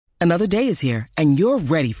Another day is here, and you're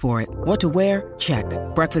ready for it. What to wear? Check.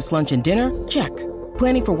 Breakfast, lunch, and dinner? Check.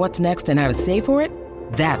 Planning for what's next and how to save for it?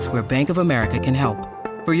 That's where Bank of America can help.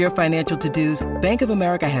 For your financial to-dos, Bank of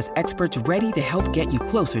America has experts ready to help get you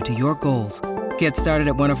closer to your goals. Get started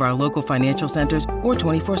at one of our local financial centers or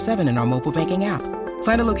 24/7 in our mobile banking app.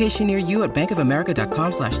 Find a location near you at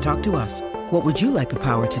bankofamerica.com/talktous. What would you like the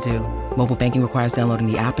power to do? Mobile banking requires downloading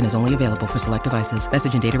the app and is only available for select devices.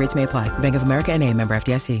 Message and data rates may apply. Bank of America N.A., member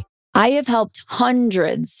FDIC. I have helped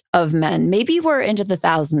hundreds of men. Maybe we're into the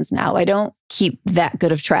thousands now. I don't keep that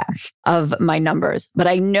good of track of my numbers, but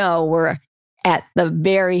I know we're at the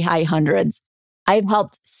very high hundreds. I've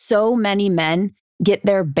helped so many men get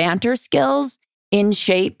their banter skills in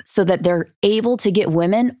shape so that they're able to get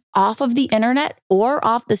women off of the internet or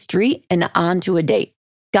off the street and onto a date.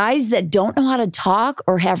 Guys that don't know how to talk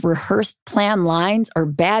or have rehearsed planned lines or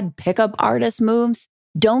bad pickup artist moves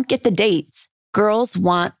don't get the dates. Girls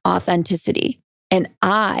want authenticity, and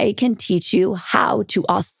I can teach you how to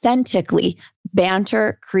authentically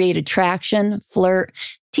banter, create attraction, flirt,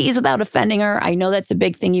 tease without offending her. I know that's a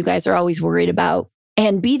big thing you guys are always worried about.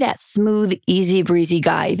 And be that smooth, easy breezy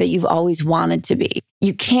guy that you've always wanted to be.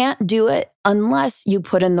 You can't do it unless you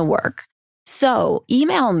put in the work. So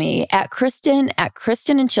email me at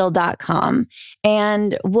Kristen@KristenandChill.com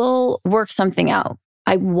and we'll work something out.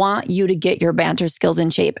 I want you to get your banter skills in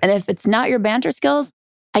shape. And if it's not your banter skills,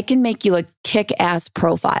 I can make you a kick-ass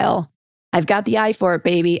profile. I've got the eye for it,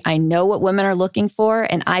 baby. I know what women are looking for,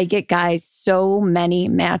 and I get guys so many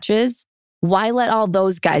matches. Why let all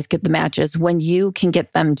those guys get the matches when you can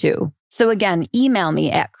get them too? So again, email me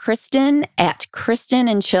at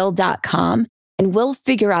Kristen@KristenandChill.com, and we'll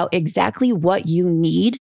figure out exactly what you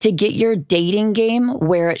need to get your dating game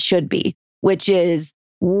where it should be, which is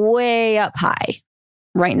way up high.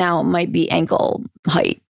 Right now, it might be ankle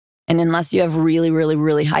height. And unless you have really, really,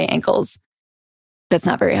 really high ankles, that's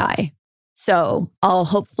not very high. So I'll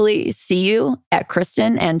hopefully see you at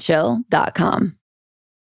KristenandChill.com.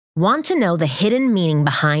 Want to know the hidden meaning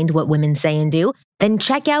behind what women say and do? Then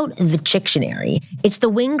check out The Chictionary. It's the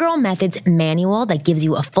Wing Girl Method's manual that gives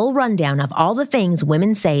you a full rundown of all the things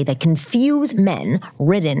women say that confuse men,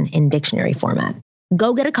 written in dictionary format.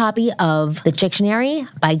 Go get a copy of The Chictionary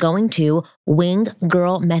by going to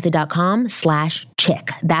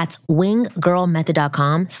winggirlmethod.com/chick. That's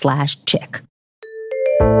winggirlmethod.com/chick.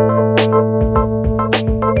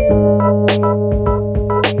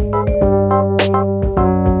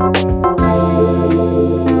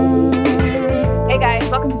 Hey guys,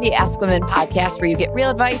 welcome to the Ask Women podcast, where you get real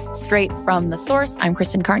advice straight from the source. I'm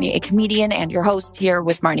Kristen Carney, a comedian and your host here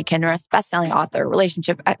with Marni Kinrys, best-selling author,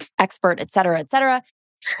 relationship expert, et cetera, et cetera.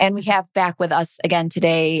 And we have back with us again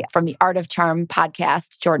today from the Art of Charm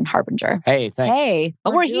podcast, Jordan Harbinger. Hey, thanks. Hey,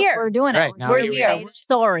 but we're here. We're doing Right, it. now We're here we here. go.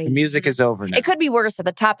 Sorry. The music is over now. It could be worse. At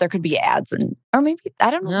the top, there could be ads, or maybe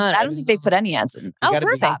I don't know. I don't think they put any ads in. Oh, gotta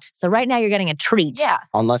be perfect. So right now you're getting a treat. Yeah.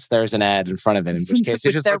 Unless there's an ad in front of it, in which case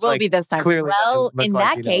it just there looks will like be this time. clearly Well, doesn't look in like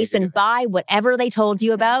that you know case, what then you're buy whatever they told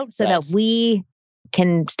you about so Thanks. that we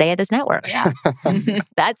can stay at this network. Yeah.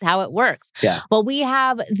 That's how it works. Yeah. Well, we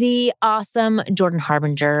have the awesome Jordan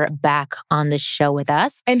Harbinger back on the show with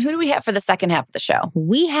us. And who do we have for the second half of the show?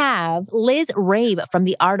 We have Liz Rave from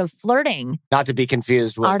The Art of Flirting. Not to be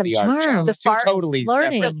confused with Art of the art of Charm. charm. The Two fart totally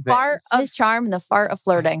flirting. separate The fart things. of charm and the fart of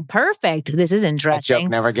flirting. Perfect. This is That interesting. joke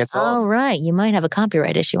never gets old. All right. You might have a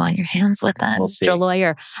copyright issue on your hands with that. We'll see. Your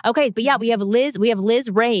lawyer. Okay. But yeah, we have Liz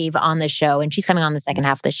Rave on the show, and she's coming on the second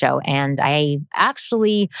half of the show. And I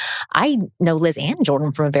know Liz and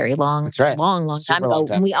Jordan from a very long, That's right. long Super time long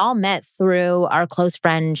ago. time. We all met through our close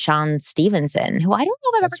friend, Sean Stevenson, who I don't know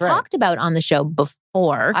if I've That's ever right. talked about on the show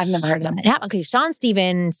before. I've never heard of them. Okay, Sean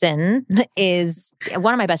Stevenson is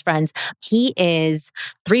one of my best friends. He is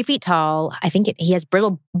 3 feet tall. I think he has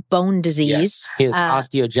brittle bone disease. Yes. He has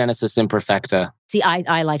osteogenesis imperfecta. See,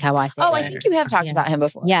 I like how I say Oh, that. I think you have talked Yeah. about him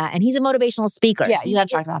before. Yeah, and he's a motivational speaker. Yeah, you have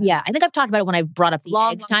talked about him. Yeah, I think I've talked about it when I brought up the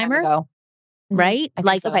Long, egg long time timer, ago. right? I think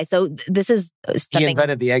Like, so. okay, so this is He something.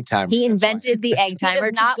 invented the egg timer. He That's why. invented the egg He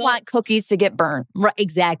timer. does not to go- want cookies to get burnt. Right,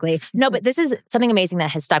 exactly. No, but this is something amazing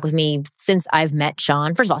that has stuck with me since I've met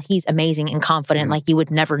Sean. First of all, he's amazing and confident. Mhm. Like, you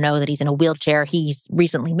would never know that he's in a wheelchair. He's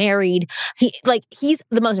recently married. He's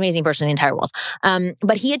the most amazing person in the entire world.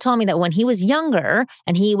 But he had told me that when he was younger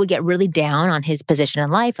and he would get really down on his position in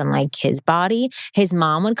life and like his body, his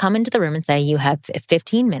mom would come into the room and say, "You have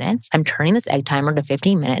 15 minutes. I'm turning this egg timer to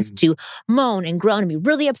 15 minutes to moan and groan and be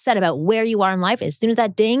really upset about where you are are in life, as soon as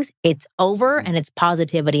that dings, it's over and it's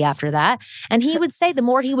positivity after that. And he would say the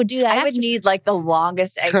more he would do that, I would need like the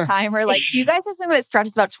longest egg timer. Like, do you guys have something that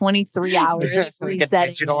stretches about 23 hours? Like a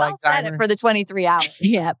digital egg I'll set timer? it for the 23 hours.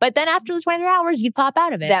 Yeah, but then after the 23 hours, you'd pop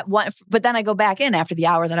out of it. That one, but then I go back in after the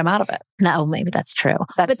hour that I'm out of it. No, maybe that's true.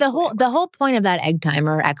 That's But the just whole point of that egg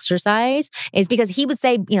timer exercise is because he would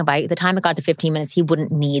say, by the time it got to 15 minutes, he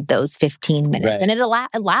wouldn't need those 15 minutes. Right. And it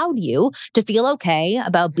allowed you to feel okay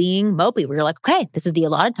about being mopey, where you're like, okay, this is the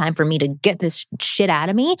allotted time for me to get this shit out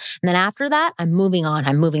of me. And then after that, I'm moving on.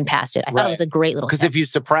 I'm moving past it. I thought it was a great little Because tip. if you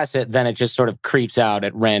suppress it, then it just sort of creeps out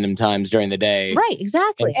at random times during the day. Right,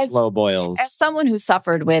 exactly. And slow boils. As someone who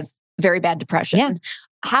suffered with very bad depression,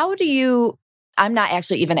 how do you, I'm not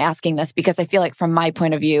actually even asking this because I feel like from my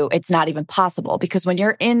point of view, it's not even possible, because when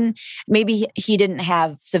you're in, maybe he didn't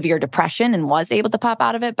have severe depression and was able to pop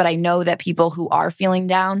out of it, but I know that people who are feeling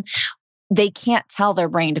down, they can't tell their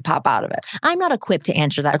brain to pop out of it. I'm not equipped to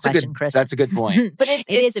answer that question, Kristen. That's a good point. But It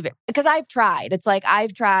is because I've tried. It's like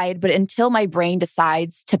I've tried, but until my brain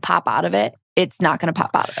decides to pop out of it, it's not going to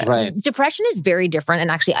pop out of it. Right. Depression is very different.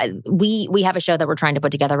 And actually, we have a show that we're trying to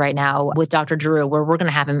put together right now with Dr. Drew, where we're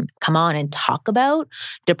going to have him come on and talk about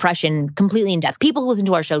depression completely in depth. People who listen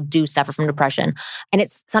to our show do suffer from depression. And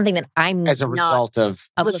it's something that I'm As a not result of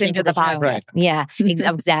listening to the show. podcast. Right. Yeah,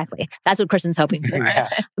 exactly. That's what Kristen's hoping for. Yeah.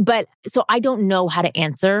 But so I don't know how to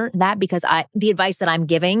answer that, because the advice that I'm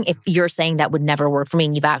giving, if you're saying that would never work for me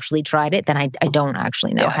and you've actually tried it, then I don't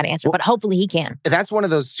actually know how to answer. But hopefully he can. That's one of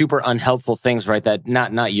those super unhelpful things, right? That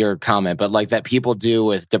not your comment, but like that people do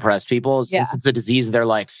with depressed people. Since it's a disease, they're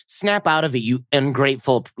like, snap out of it, you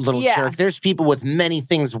ungrateful little jerk. There's people with many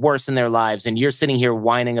things worse in their lives, and you're sitting here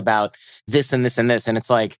whining about this and this and this. And it's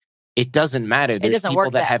like, it doesn't matter. There's doesn't people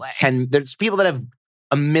work that that have way. there's people that have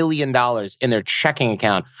 $1 million in their checking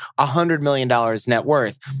account, $100 million net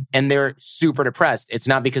worth, and they're super depressed. It's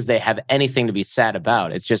not because they have anything to be sad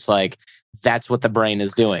about. It's just like, that's what the brain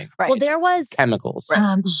is doing. Right. Well, there was Chemicals.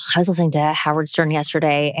 I was listening to Howard Stern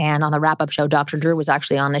yesterday, and on the wrap-up show, Dr. Drew was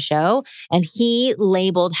actually on the show, and he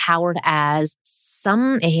labeled Howard as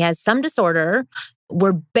he has some disorder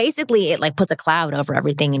where basically it like puts a cloud over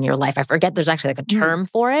everything in your life. I forget, there's actually like a term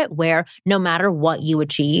for it, where no matter what you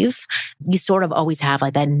achieve, you sort of always have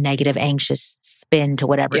like that negative, anxious spin to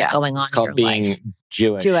whatever's going on It's called in your being life.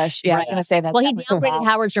 Jewish. Yeah, I was going to say that. Well, he downgraded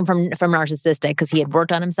Howard Stern from narcissistic because he had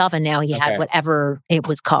worked on himself, and now he had whatever it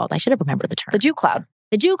was called. I should have remembered the term. The Jew cloud.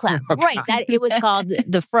 The Jew cloud. Right. That it was called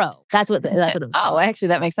the fro. That's what it was Oh, called. actually,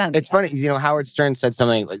 that makes sense. It's funny, Howard Stern said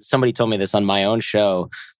something, somebody told me this on my own show,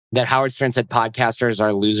 that Howard Stern said podcasters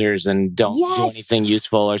are losers and don't do anything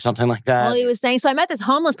useful or something like that. Well, he was saying, so I met this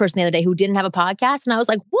homeless person the other day who didn't have a podcast. And I was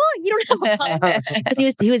like, what? You don't have a podcast?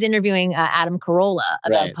 Because he was interviewing Adam Carolla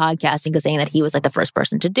about podcasting, because saying that he was like the first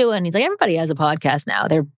person to do it. And he's like, everybody has a podcast now.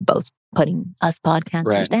 They're both putting us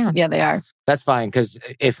podcasters down. Yeah, they are. That's fine, because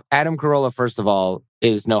if Adam Carolla, first of all,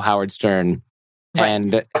 is no Howard Stern,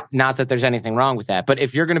 and not that there's anything wrong with that, but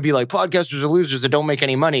if you're going to be like, podcasters are losers that don't make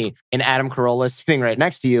any money, and Adam Carolla is sitting right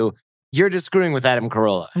next to you, you're just screwing with Adam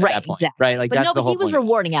Carolla at that point, exactly. right? Like, But that's no, the but whole he was point.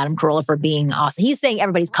 rewarding Adam Carolla for being awesome. He's saying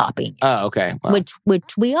everybody's copying it, Oh, okay. Well,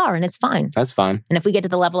 which we are, and it's fine. that's fine. And if we get to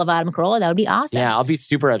the level of Adam Carolla, that would be awesome. Yeah, I'll be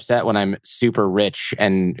super upset when I'm super rich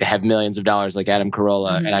and have millions of dollars like Adam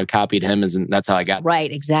Carolla, and I've copied him, and that's how I got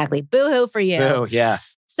Right, exactly. Boo-hoo for you. Boo, yeah.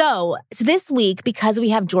 So this week, because we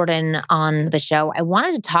have Jordan on the show, I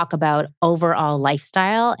wanted to talk about overall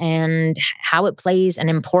lifestyle and how it plays an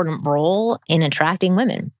important role in attracting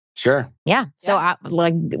women. Sure. Yeah. So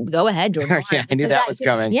go ahead, Jordan. Yeah, I knew that was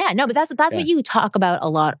coming. Yeah, no, but that's what you talk about a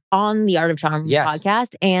lot on the Art of Charm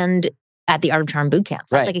podcast and at the Art of Charm boot camp.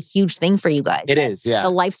 That's like a huge thing for you guys. It is, yeah. The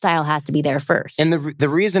lifestyle has to be there first. And the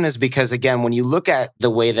reason is because, again, when you look at the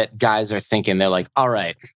way that guys are thinking, they're like, all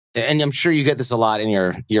right, and I'm sure you get this a lot in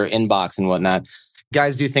your inbox and whatnot.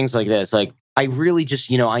 Guys do things like this. Like, I really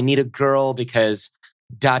just, I need a girl because ...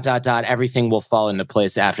 everything will fall into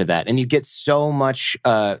place after that. And you get so much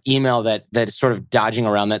email that is sort of dodging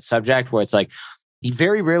around that subject, where it's like,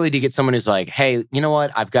 very rarely do you get someone who's like, hey, you know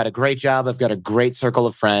what? I've got a great job. I've got a great circle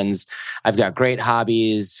of friends. I've got great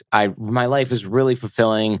hobbies. My life is really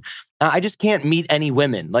fulfilling. I just can't meet any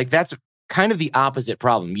women. Like, that's kind of the opposite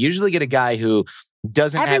problem. You usually get a guy who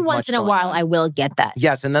doesn't have Every much once in a going while, on. I will get that.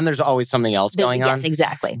 Yes, and then there's always something else going on. Yes,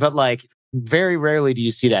 exactly. But like, very rarely do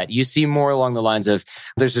you see that. You see more along the lines of,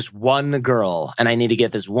 there's this one girl, and I need to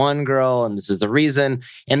get this one girl, and this is the reason.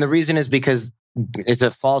 And the reason is because it's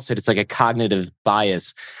a falsehood. It's like a cognitive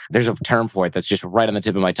bias. There's a term for it that's just right on the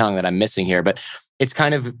tip of my tongue that I'm missing here. But it's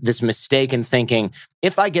kind of this mistaken thinking,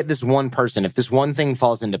 if I get this one person, if this one thing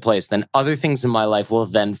falls into place, then other things in my life will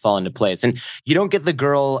then fall into place. And you don't get the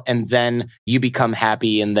girl and then you become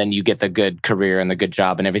happy and then you get the good career and the good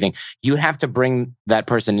job and everything. You have to bring that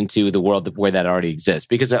person into the world where that already exists,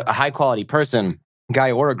 because a high quality person, guy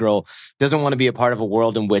or a girl, doesn't want to be a part of a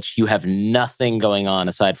world in which you have nothing going on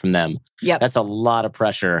aside from them. Yep. That's a lot of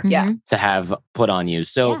pressure to have put on you.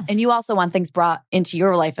 So, And you also want things brought into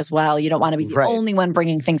your life as well. You don't want to be the only one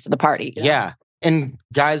bringing things to the party. You know? Yeah. And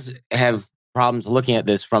guys have problems looking at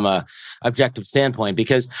this from a objective standpoint,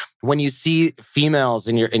 because when you see females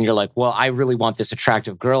and you're like, well, I really want this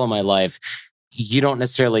attractive girl in my life, you don't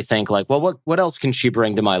necessarily think like, well, what else can she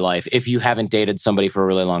bring to my life if you haven't dated somebody for a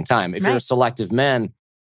really long time? If you're a selective man,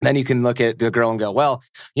 then you can look at the girl and go, well,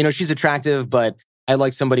 she's attractive, but I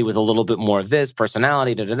like somebody with a little bit more of this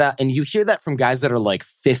personality, And you hear that from guys that are like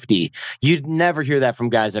 50. You'd never hear that from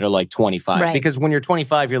guys that are like 25. Because when you're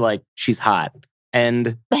 25, you're like, she's hot.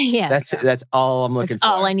 And that's all I'm looking for.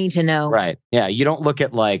 All I need to know. Right. Yeah. You don't look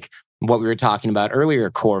at like what we were talking about earlier,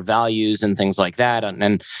 core values and things like that.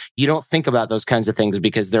 And you don't think about those kinds of things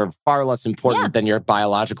because they're far less important than your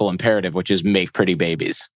biological imperative, which is make pretty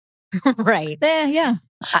babies. Right. Yeah.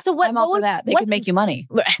 So I'm all for that. They could make you money.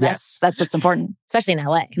 Yes. That's what's important. Especially in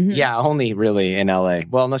LA. Mm-hmm. Yeah, only really in LA.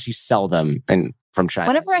 Well, unless you sell them from China.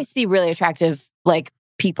 Whenever I see really attractive, like,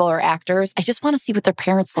 people or actors, I just want to see what their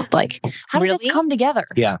parents look like. How did this come together?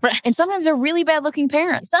 Yeah. And sometimes they're really bad looking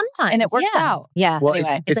parents. Sometimes. And it works out. Yeah. Well,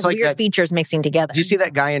 anyway. It's like weird that, features mixing together. Did you see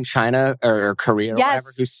that guy in China or Korea or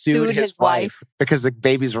whatever who sued his wife because the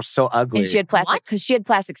babies were so ugly? And she had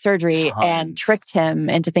plastic surgery and tricked him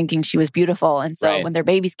into thinking she was beautiful. And so when their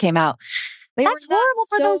babies came out, that's horrible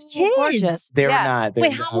for those kids. Gorgeous. They were not. They Wait,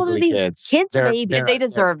 were how old are ugly these kids? babies? They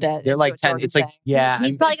deserved it. They're like 10. It's like,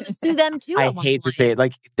 He's probably going to sue them too. I hate to say it.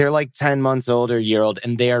 Like, they're like 10 months old or a year old,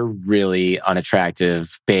 and they are really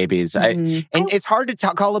unattractive babies. And it's hard to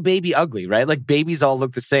call a baby ugly, right? Like, babies all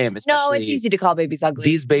look the same. No, it's easy to call babies ugly.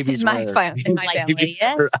 These babies in my family.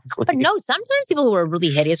 But no, sometimes people who are really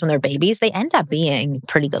hideous when they're babies, they end up being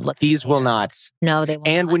pretty good looking. These will not. No, they won't.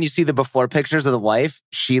 And when you see the before pictures of the wife,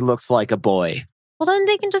 she looks like a boy. Well, then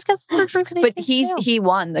they can just get surgery for these But things he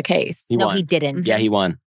won the case. He didn't. Yeah, he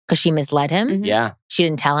won. Because she misled him? Mm-hmm. Yeah. She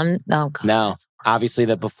didn't tell him? Oh, God. No. Obviously,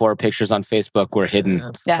 the before pictures on Facebook were hidden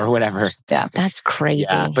or whatever. Yeah. That's crazy.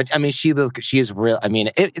 Yeah. But I mean, she is real. I mean,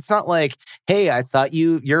 it's not like, hey, I thought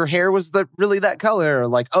your hair was really that color. Or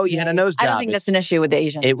like, oh, you had a nose job. I don't think that's an issue with the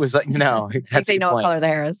Asians. It was like, no. Like they know what color the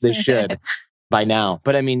hair is. They should by now.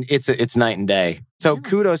 But I mean, it's night and day. So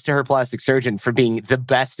kudos to her plastic surgeon for being the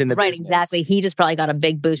best in the business. Right, exactly. He just probably got a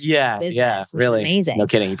big boost in his business. Yeah, really. Amazing. No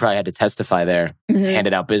kidding. He probably had to testify there,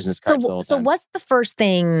 handed out business cards the whole time. So what's the first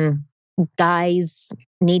thing guys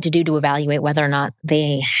need to do to evaluate whether or not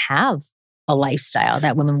they have a lifestyle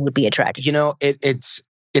that women would be attracted to?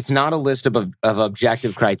 It's not a list of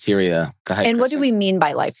objective criteria. Go ahead, and what do Kristen. we mean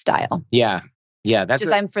by lifestyle? Yeah, that's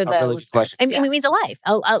just I'm for the really good question. I mean, it means a life.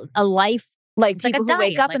 A life. Like like people a who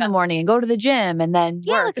wake diet, up in the morning and go to the gym and then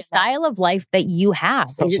work. Like a style of life that you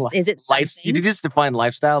have. Is it life? something? You just define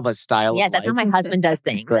lifestyle by style. Yeah, of that's life? how my husband does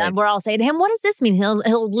things. Great. And we're all saying to him, "What does this mean?"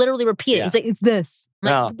 He'll literally repeat it. He's like, "It's this."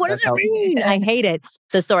 I'm like, what does it mean? I hate it.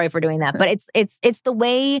 So sorry for doing that. But it's the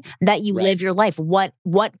way that you live your life. What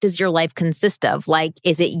does your life consist of? Like,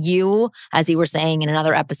 is it you, as you were saying in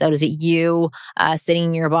another episode, is it you sitting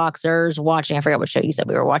in your boxers watching, I forgot what show you said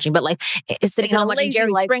we were watching, but like sitting on watching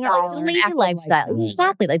Jerry Springer. It's a lazy lifestyle.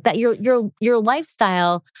 Exactly. Like that your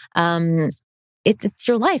lifestyle, it's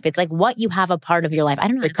your life. It's like what you have a part of your life. I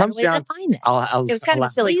don't know. It comes down. Define this. It was kind of a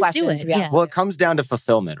silly question, to be honest. Well, it comes down to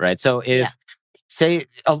fulfillment, right? So if say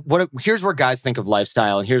here's where guys think of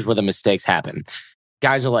lifestyle, and here's where the mistakes happen.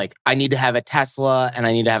 Guys are like, I need to have a Tesla, and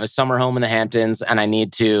I need to have a summer home in the Hamptons, and I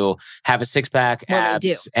need to have a six-pack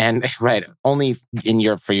abs, and only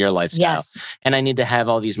for your lifestyle. Yes. And I need to have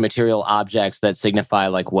all these material objects that signify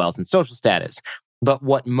like wealth and social status. But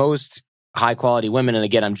what most high quality women, and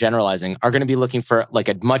again, I'm generalizing, are going to be looking for like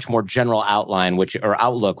a much more general outline, or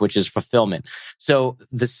outlook, which is fulfillment. So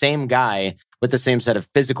the same guy with the same set of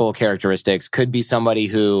physical characteristics could be somebody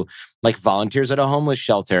who like volunteers at a homeless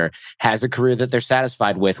shelter, has a career that they're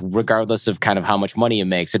satisfied with, regardless of kind of how much money it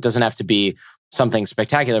makes. It doesn't have to be something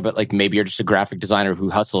spectacular, but like maybe you're just a graphic designer who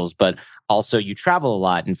hustles, but also you travel a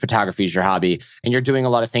lot and photography is your hobby and you're doing a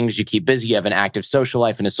lot of things. You keep busy. You have an active social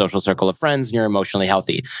life and a social circle of friends and you're emotionally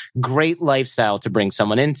healthy. Great lifestyle to bring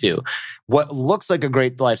someone into. What looks like a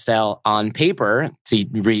great lifestyle on paper, to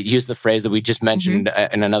use the phrase that we just mentioned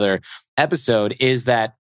in another episode, is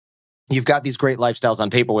that you've got these great lifestyles on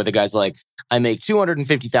paper where the guy's like, I make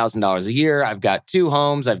 $250,000 a year. I've got 2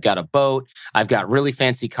 homes. I've got a boat. I've got really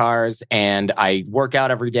fancy cars, and I work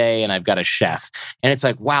out every day, and I've got a chef. And it's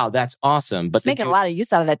like, wow, that's awesome. But he's making a lot of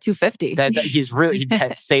use out of that 250. He's really,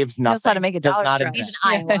 that saves nothing. He knows how to make a dollar stretch. He's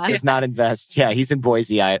in Iowa. Does not invest. Yeah, he's in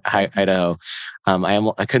Boise, Idaho.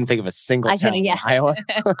 I couldn't think of a single town in Iowa.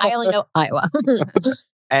 I only know Iowa.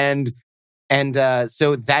 And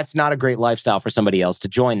so that's not a great lifestyle for somebody else to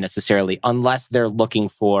join necessarily, unless they're looking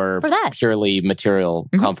for that purely material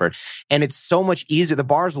comfort. And it's so much easier. The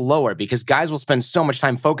bar's lower because guys will spend so much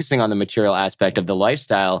time focusing on the material aspect of the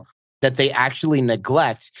lifestyle that they actually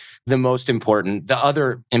neglect the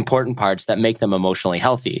other important parts that make them emotionally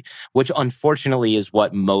healthy, which unfortunately is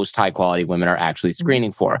what most high quality women are actually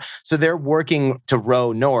screening for. So they're working to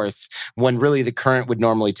row north when really the current would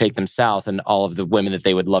normally take them south, and all of the women that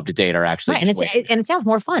they would love to date are actually right. And it sounds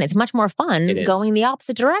more fun. It's much more fun going the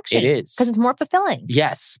opposite direction. It is. Because it's more fulfilling.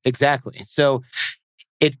 Yes, exactly. So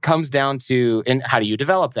it comes down to, and how do you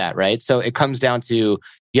develop that, right? So it comes down to,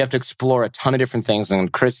 you have to explore a ton of different things.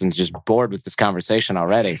 And Kristen's just bored with this conversation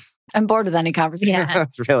already. I'm bored with any conversation. Yeah.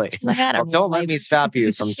 That's really. Like, don't let me stop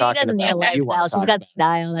you from talking about what you want to talk about. She's got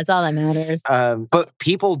style. That's all that matters. But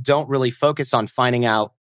people don't really focus on finding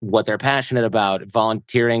out what they're passionate about.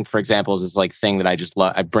 Volunteering, for example, is this like thing that I just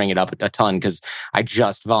love. I bring it up a ton because I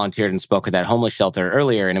just volunteered and spoke at that homeless shelter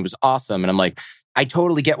earlier, and it was awesome. And I'm like, I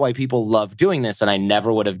totally get why people love doing this. And I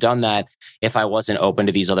never would have done that if I wasn't open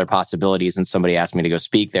to these other possibilities and somebody asked me to go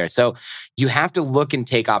speak there. So you have to look and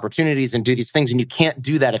take opportunities and do these things. And you can't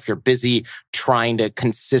do that if you're busy trying to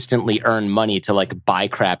consistently earn money to like buy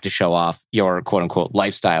crap to show off your quote unquote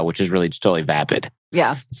lifestyle, which is really just totally vapid.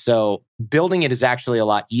 Yeah. So building it is actually a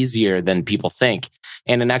lot easier than people think.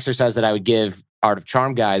 And an exercise that I would give Art of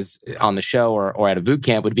Charm guys on the show or at a boot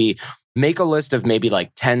camp would be, make a list of maybe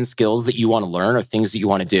like 10 skills that you want to learn or things that you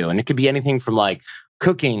want to do. And it could be anything from like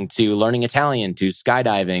cooking to learning Italian to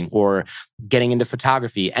skydiving or getting into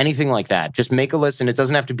photography, anything like that. Just make a list, and it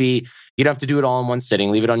doesn't have to be, you don't have to do it all in one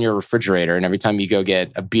sitting. Leave it on your refrigerator. And every time you go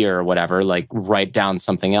get a beer or whatever, like write down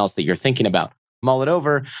something else that you're thinking about. Mull it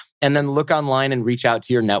over, and then look online and reach out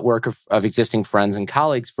to your network of existing friends and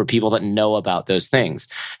colleagues for people that know about those things.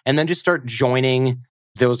 And then just start joining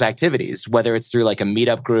those activities, whether it's through like a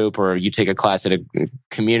meetup group or you take a class at a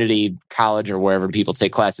community college or wherever people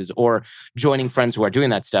take classes, or joining friends who are doing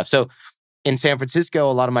that stuff. So in San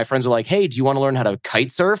Francisco, a lot of my friends are like, hey, do you want to learn how to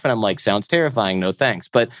kite surf? And I'm like, sounds terrifying. No, thanks.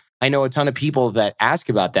 But I know a ton of people that ask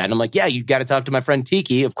about that. And I'm like, yeah, you got to talk to my friend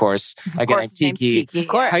Tiki, of course. Tiki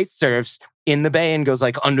kite surfs in the Bay and goes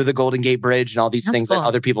like under the Golden Gate Bridge and all these things that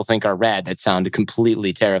other people think are rad that sound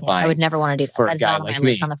completely terrifying. Yeah, I would never want to do that. For That's a guy not on like my me.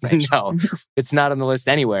 list on the fridge. No, it's not on the list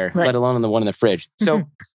anywhere, let alone on the one in the fridge. So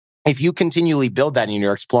if you continually build that and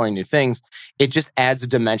you're exploring new things, it just adds a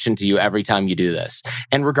dimension to you every time you do this.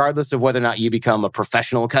 And regardless of whether or not you become a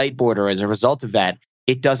professional kiteboarder as a result of that,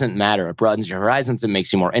 it doesn't matter. It broadens your horizons. It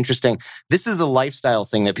makes you more interesting. This is the lifestyle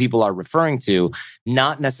thing that people are referring to,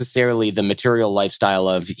 not necessarily the material lifestyle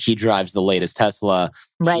of he drives the latest Tesla,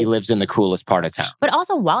 he lives in the coolest part of town. But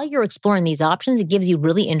also, while you're exploring these options, it gives you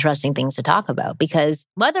really interesting things to talk about, because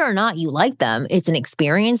whether or not you like them, it's an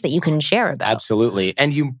experience that you can share about. Absolutely.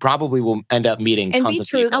 And you probably will end up meeting tons of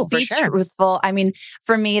people. Oh, be truthful. I mean,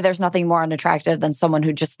 for me, there's nothing more unattractive than someone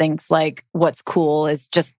who just thinks like what's cool is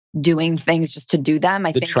just doing things just to do them.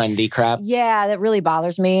 I think trendy crap. Yeah, that really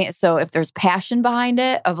bothers me. So if there's passion behind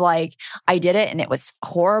it of like, I did it and it was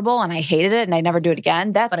horrible and I hated it and I never do it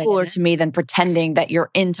again, that's cooler to me than pretending that you're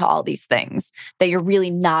into all these things that you're really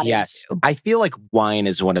not into. I feel like wine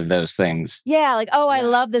is one of those things. Yeah, like, oh, I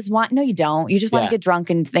love this wine. No, you don't. You just want to get drunk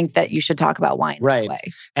and think that you should talk about wine. Right. That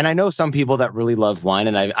way. And I know some people that really love wine,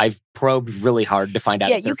 and I've probed really hard to find out.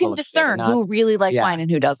 Yeah, you can discern who really likes wine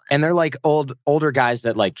and who doesn't. And they're like older guys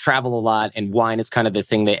that like travel a lot, and wine is kind of the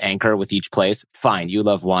thing they anchor with each place. Fine, you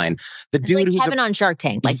love wine. The dude like who's Kevin on Shark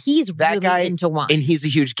Tank, like he's that really guy, into wine, and he's a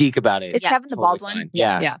huge geek about it. Is Kevin the bald one?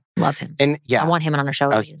 Yeah, love him. And I want him on our show.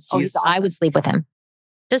 He's awesome. I would sleep with him.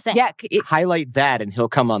 Just saying. Yeah, highlight that, and he'll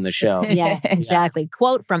come on the show. Yeah, exactly.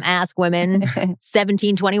 Quote from Ask Women,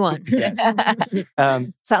 1721.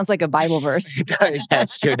 Sounds like a Bible verse. That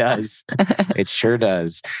sure does. It sure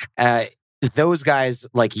does. Those guys,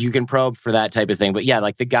 like, you can probe for that type of thing. But yeah,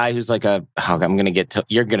 like the guy who's like you're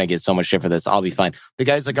going to get so much shit for this. I'll be fine. The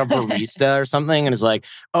guy's like a barista or something and is like,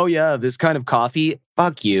 oh yeah, this kind of coffee.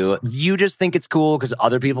 Fuck you. You just think it's cool because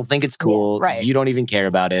other people think it's cool. Yeah, right. You don't even care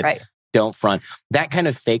about it. Right. Don't front. That kind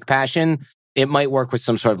of fake passion, it might work with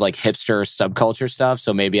some sort of like hipster subculture stuff.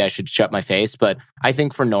 So maybe I should shut my face. But I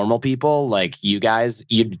think for normal people like you guys,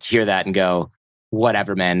 you'd hear that and go,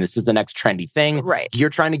 whatever, man, this is the next trendy thing. Right. You're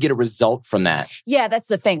trying to get a result from that. Yeah, that's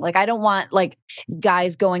the thing. Like, I don't want like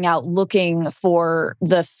guys going out looking for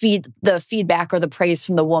the feedback or the praise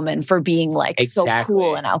from the woman for being like so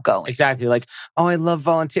cool and outgoing. Exactly. Like, oh, I love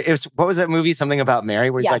volunteer. What was that movie? Something About Mary,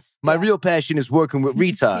 where he's like, my real passion is working with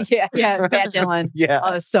retards. yeah, Matt Dillon. Yeah.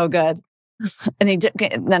 Oh, it's so good. And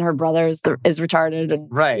then her brother is retarded. And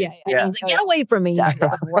right. Yeah. He's like, get away from me. Yeah.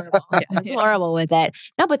 It's horrible with it.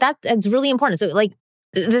 No, but that's really important. So like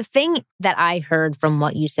the thing that I heard from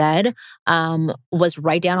what you said was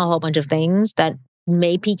write down a whole bunch of things that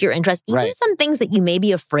may pique your interest. Even some things that you may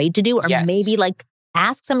be afraid to do, or maybe like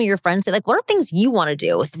ask some of your friends, say like, what are things you want to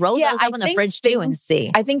do? Throw those up in the fridge too and see.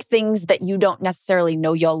 I think things that you don't necessarily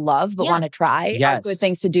know you'll love, but want to try are good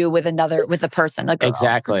things to do with a person.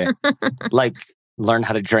 Exactly. Like learn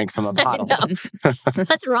how to drink from a bottle.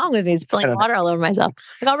 What's wrong with me? Spilling water all over myself.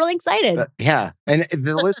 I got really excited. And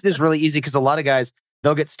the list is really easy because a lot of guys,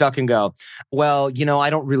 they'll get stuck and go, well, I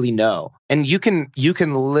don't really know. And you can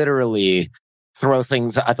literally throw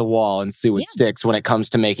things at the wall and see what sticks when it comes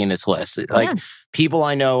to making this list. Like people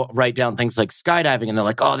I know write down things like skydiving and they're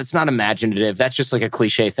like, oh, that's not imaginative. That's just like a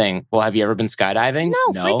cliche thing. Well, have you ever been skydiving?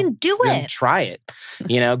 No. Freaking do then it. Try it.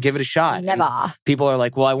 Give it a shot. Never. And people are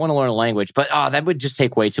like, well, I want to learn a language, but that would just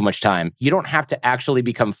take way too much time. You don't have to actually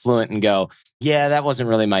become fluent and go, yeah, that wasn't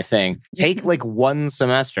really my thing. Take like one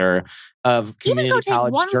semester of community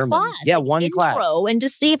college German. Class, one class. And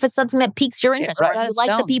just see if it's something that piques your interest. Or you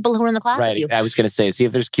like the people who are in the class with you. I was going to say, see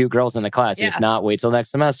if there's cute girls in the class. If not, wait till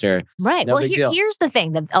next semester. Right. No big deal. Here's the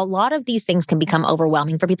thing, that a lot of these things can become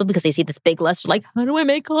overwhelming for people because they see this big list. Like, how do I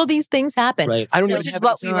make all these things happen? Right. I don't even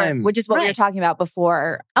have time. Which is what we were talking about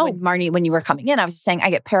before. Oh, Marnie, when you were coming in, I was just saying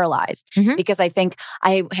I get paralyzed because I think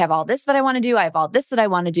I have all this that I want to do. I have all this that I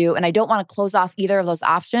want to do. And I don't want to close off either of those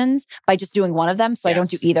options by just doing one of them. So I don't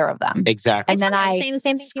do either of them. Exactly. And then I saying the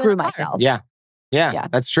same thing screw myself. Yeah,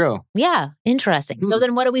 that's true. Yeah, interesting. So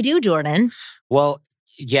then what do we do, Jordan? Well,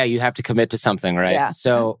 you have to commit to something, right? Yeah.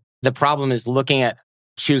 So the problem is looking at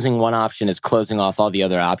choosing one option is closing off all the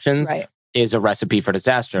other options. Right. Is a recipe for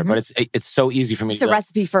disaster, but it's so easy for me. It's a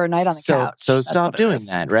recipe for a night on the couch. So stop doing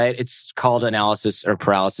that, right? It's called analysis or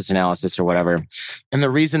paralysis analysis or whatever. And the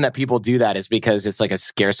reason that people do that is because it's like a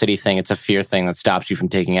scarcity thing. It's a fear thing that stops you from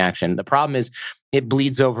taking action. The problem is it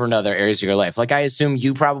bleeds over in other areas of your life. Like I assume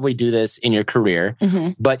you probably do this in your career,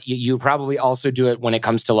 but you probably also do it when it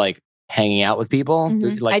comes to like hanging out with people.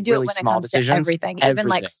 Like I do really it when small it comes decisions. to everything, even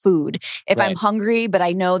like food. If I'm hungry, but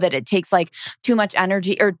I know that it takes like too much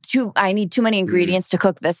energy or I need too many ingredients to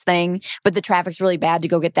cook this thing, but the traffic's really bad to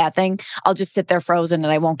go get that thing, I'll just sit there frozen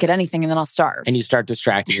and I won't get anything and then I'll starve. And you start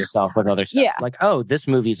distracting yourself with other stuff. Like, oh, this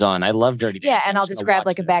movie's on. I love Dirty Dancing. Yeah, and I'll just grab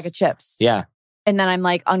like a bag of chips. Yeah. And then I'm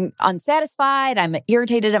like unsatisfied. I'm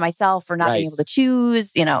irritated at myself for not being able to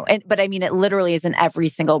choose, but I mean, it literally is in every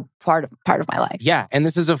single part of my life. Yeah. And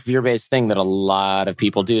this is a fear-based thing that a lot of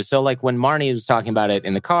people do. So like when Marnie was talking about it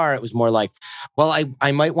in the car, it was more like, well,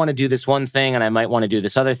 I might want to do this one thing and I might want to do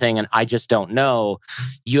this other thing. And I just don't know.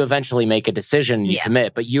 You eventually make a decision, you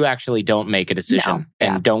commit, but you actually don't make a decision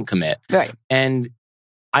and don't commit. Right. And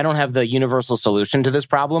I don't have the universal solution to this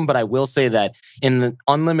problem, but I will say that in the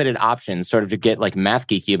unlimited options, sort of to get like math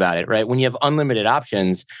geeky about it, right? When you have unlimited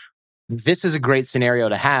options, this is a great scenario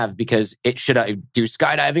to have because should I do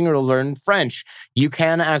skydiving or learn French? You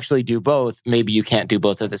can actually do both. Maybe you can't do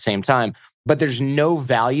both at the same time, but there's no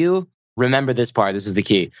value. Remember this part. This is the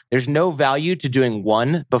key. There's no value to doing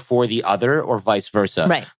one before the other or vice versa.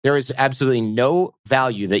 Right. There is absolutely no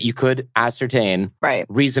value that you could ascertain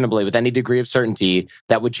reasonably with any degree of certainty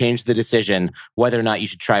that would change the decision whether or not you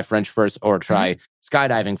should try French first or try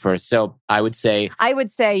skydiving first. So I would say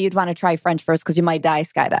you'd want to try French first because you might die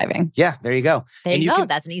skydiving. Yeah, there you go. There you go.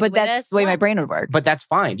 That's an easy way. But that's the way my brain would work. But that's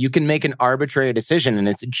fine. You can make an arbitrary decision and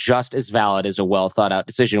it's just as valid as a well thought out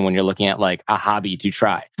decision when you're looking at like a hobby to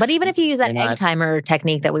try. But even if you use that egg timer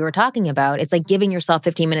technique that we were talking about, it's like giving yourself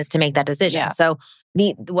 15 minutes to make that decision. Yeah. So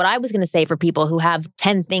what I was going to say for people who have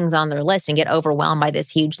 10 things on their list and get overwhelmed by this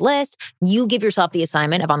huge list, you give yourself the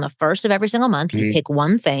assignment of on the first of every single month, you pick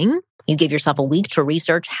one thing. You give yourself a week to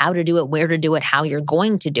research how to do it, where to do it, how you're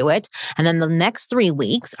going to do it. And then the next 3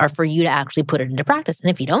 weeks are for you to actually put it into practice. And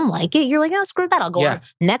if you don't like it, you're like, oh, screw that. I'll go on.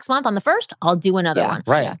 Next month on the 1st, I'll do another one.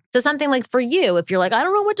 Right. Yeah. So something like for you, if you're like, I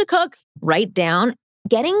don't know what to cook, write down.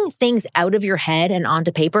 Getting things out of your head and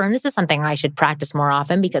onto paper, and this is something I should practice more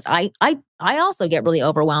often because I I also get really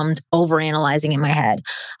overwhelmed overanalyzing in my head.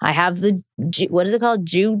 I have the, what is it called?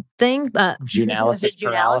 Jew thing? Junalysis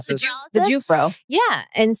paralysis. The Jufro. Yeah.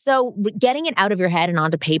 And so getting it out of your head and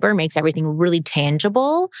onto paper makes everything really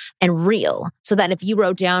tangible and real. So that if you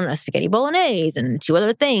wrote down a spaghetti bolognese and 2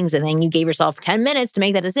 other things, and then you gave yourself 10 minutes to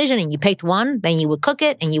make that decision and you picked one, then you would cook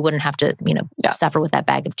it and you wouldn't have to, suffer with that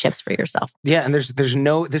bag of chips for yourself. Yeah. And there's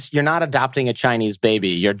no, you're not adopting a Chinese baby.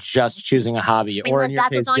 You're just choosing a hobby or in your that's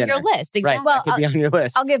case, what's on dinner. your list. Exactly. Right. That could be on your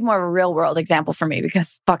list. I'll give more of a real world example for me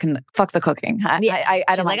because fuck the cooking. I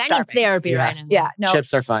don't like I need therapy right now. Yeah. No.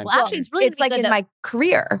 Chips are fine. Well, actually, it's really like in my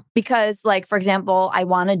career because, like, for example, I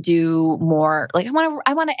want to do more. Like,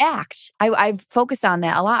 I want to act. I've focused on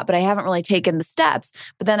that a lot, but I haven't really taken the steps.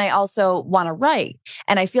 But then I also want to write,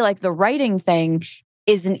 and I feel like the writing thing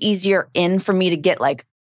is an easier in for me to get like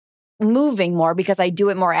moving more because I do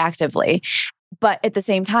it more actively. But at the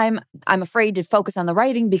same time, I'm afraid to focus on the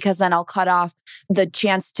writing because then I'll cut off the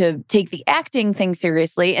chance to take the acting thing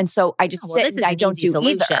seriously. And so I just sit and I don't do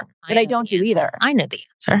either. But I don't do either. I know the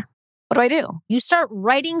answer. What do I do? You start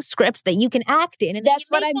writing scripts that you can act in. And that's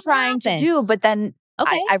what I'm trying to do. But then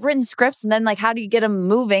I've written scripts and then like, how do you get them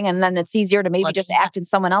moving? And then it's easier to maybe just act in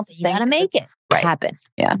someone else's thing. You gotta make it happen.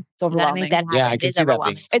 Yeah. It's overwhelming. Make that happen. Yeah, I can see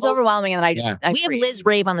that. It's overwhelming. And then I we have Liz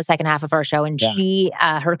Rave on the second half of our show, and she,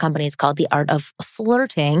 her company is called The Art of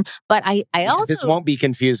Flirting. But I also... This won't be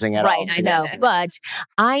confusing at all. Right, I know. But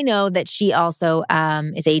I know that she also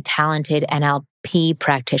is a talented NLP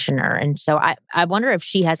practitioner. And so I wonder if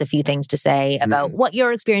she has a few things to say about what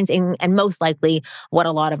you're experiencing and most likely what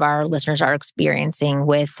a lot of our listeners are experiencing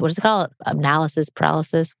with, what is it called? Analysis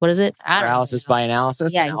paralysis? What is it? Paralysis by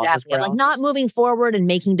analysis? Yeah, exactly. Like not moving forward and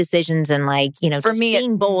making decisions and like, for me,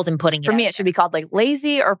 being bold and putting it For me, it should be called like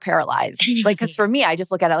lazy or paralyzed. Like, because for me, I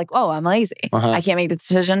just look at it like, oh, I'm lazy. I can't make the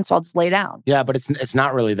decision, so I'll just lay down. Yeah, but it's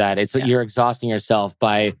not really that. It's you're exhausting yourself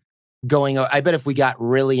by going, I bet if we got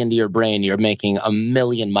really into your brain, you're making a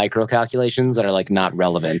million micro calculations that are like not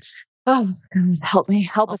relevant. Oh, God, help me.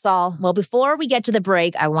 Help us all. Well, before we get to the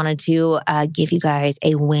break, I wanted to give you guys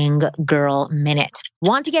a Wing Girl Minute.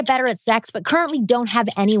 Want to get better at sex, but currently don't have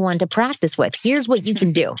anyone to practice with? Here's what you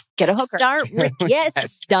can do. Get a hooker.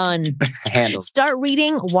 Yes, done. Handled. Start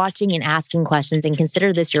reading, watching, and asking questions, and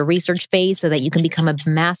consider this your research phase so that you can become a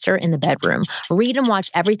master in the bedroom. Read and watch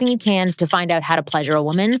everything you can to find out how to pleasure a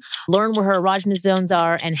woman, learn where her erogenous zones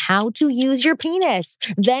are, and how to use your penis.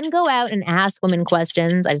 Then go out and ask women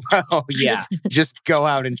questions. Oh, yeah. Just go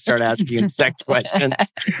out and start asking sex questions.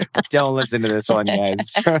 Don't listen to this one,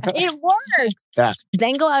 guys. It works. Yeah.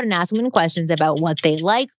 Then go out and ask women questions about what they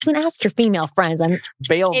like. You can ask your female friends.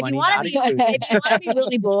 Bail if money. You want to be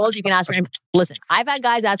really bold, you can ask for him. Listen, I've had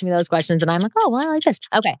guys ask me those questions and I'm like, oh, well, I like this.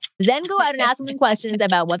 Okay. Then go out and ask women questions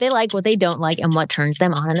about what they like, what they don't like, and what turns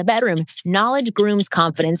them on in the bedroom. Knowledge grooms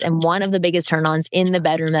confidence, and one of the biggest turn-ons in the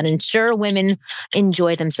bedroom that ensure women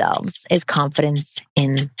enjoy themselves is confidence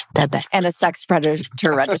in the bed. And a sex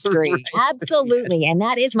predator registry. Right. Absolutely. And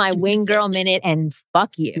that is my Wing Girl Minute, and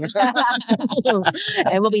fuck you.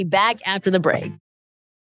 And we'll be back after the break.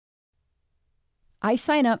 I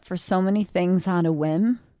sign up for so many things on a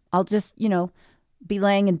whim. I'll just, be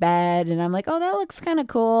laying in bed and I'm like, oh, that looks kind of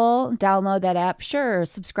cool. Download that app. Sure.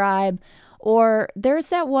 Subscribe. Or there's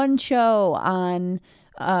that one show on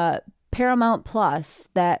Paramount Plus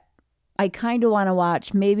that I kind of want to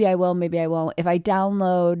watch. Maybe I will, maybe I won't. If I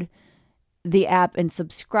download the app and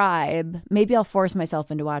subscribe, maybe I'll force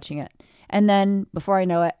myself into watching it. And then before I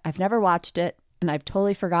know it, I've never watched it and I've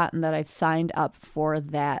totally forgotten that I've signed up for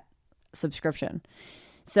that subscription.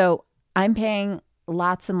 So I'm paying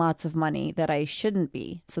lots and lots of money that I shouldn't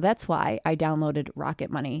be. So that's why I downloaded Rocket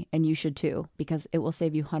Money, and you should too, because it will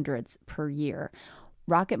save you hundreds per year.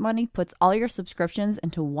 Rocket Money puts all your subscriptions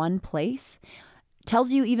into one place,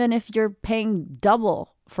 tells you even if you're paying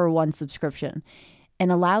double for one subscription, and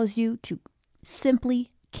allows you to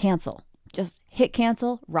simply cancel. Just hit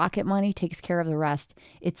cancel. Rocket Money takes care of the rest.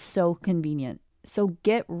 It's so convenient. So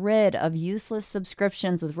get rid of useless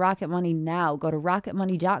subscriptions with Rocket Money now. Go to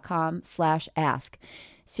rocketmoney.com/ask.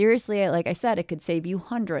 Seriously, like I said, it could save you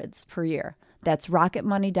hundreds per year. That's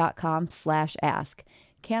rocketmoney.com/ask.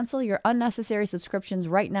 Cancel your unnecessary subscriptions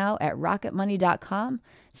right now at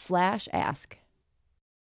rocketmoney.com/ask.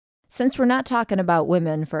 Since we're not talking about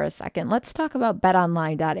women for a second, let's talk about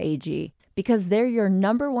betonline.ag. Because they're your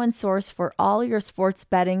number one source for all your sports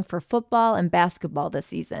betting for football and basketball this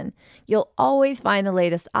season. You'll always find the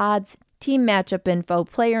latest odds, team matchup info,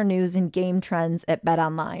 player news, and game trends at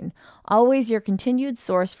BetOnline. Always your continued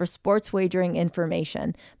source for sports wagering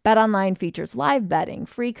information. BetOnline features live betting,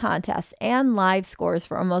 free contests, and live scores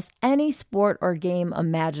for almost any sport or game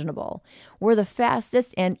imaginable. We're the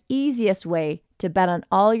fastest and easiest way to bet on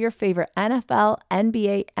all your favorite NFL,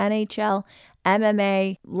 NBA, NHL,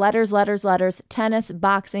 MMA, letters, tennis,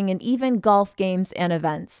 boxing, and even golf games and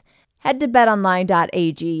events. Head to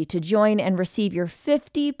betonline.ag to join and receive your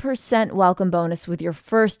 50% welcome bonus with your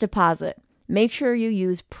first deposit. Make sure you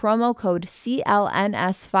use promo code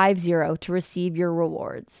CLNS50 to receive your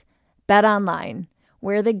rewards. BetOnline,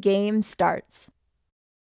 where the game starts.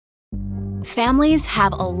 Families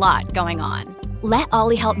have a lot going on. Let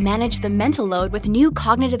Ollie help manage the mental load with new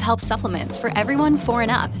cognitive help supplements for everyone 4 and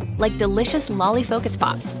up, like delicious Lolly Focus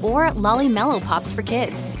Pops or Lolly Mellow Pops for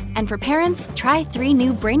kids. And for parents, try 3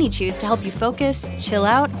 new Brainy Chews to help you focus, chill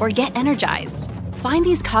out, or get energized. Find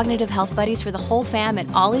these cognitive health buddies for the whole fam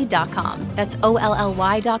at ollie.com. That's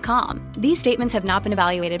OLLY.com. These statements have not been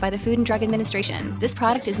evaluated by the Food and Drug Administration. This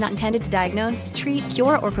product is not intended to diagnose, treat,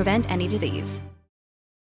 cure, or prevent any disease.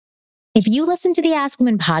 If you listen to the Ask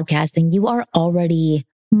Women podcast, then you are already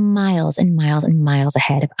miles and miles and miles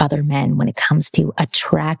ahead of other men when it comes to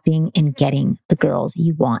attracting and getting the girls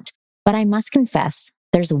you want. But I must confess,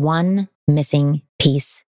 there's one missing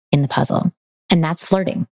piece in the puzzle, and that's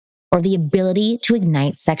flirting, or the ability to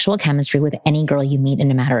ignite sexual chemistry with any girl you meet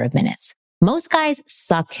in a matter of minutes. Most guys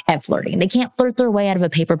suck at flirting. They can't flirt their way out of a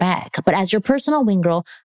paper bag. But as your personal wing girl,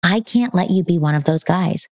 I can't let you be one of those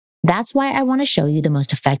guys. That's why I want to show you the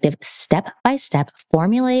most effective step-by-step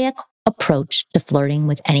formulaic approach to flirting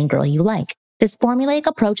with any girl you like. This formulaic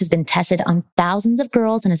approach has been tested on thousands of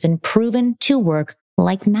girls and has been proven to work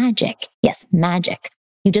like magic. Yes, magic.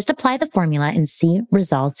 You just apply the formula and see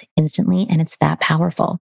results instantly, and it's that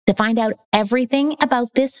powerful. To find out everything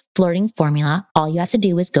about this flirting formula, all you have to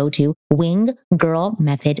do is go to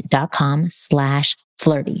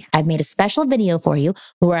winggirlmethod.com/flirty. I've made a special video for you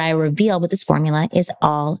where I reveal what this formula is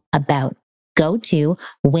all about. Go to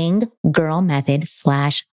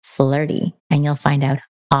winggirlmethod/flirty and you'll find out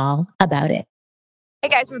all about it. Hey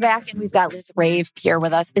guys, we're back and we've got Liz Rave here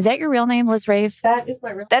with us. Is that your real name, Liz Rave? That is my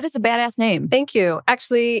real name. That is a badass name. Thank you.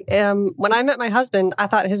 Actually, when I met my husband, I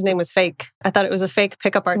thought his name was fake. I thought it was a fake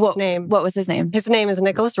pickup artist name. What was his name? His name is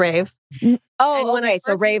Nicholas Rave. Oh, okay.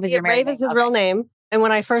 So Rave is your married Rave name. is his real name. And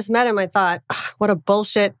when I first met him, I thought, what a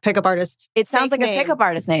bullshit pickup artist. It sounds like a pickup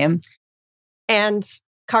artist name. And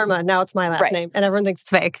Karma, now it's my last name. And everyone thinks it's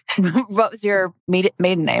fake. What was your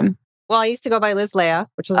maiden name? Well, I used to go by Liz Leia,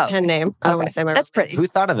 which was a pen name. I don't want to say my That's pretty. Who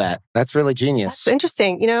thought of that? That's really genius. That's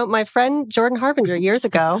interesting. You know, my friend Jordan Harbinger years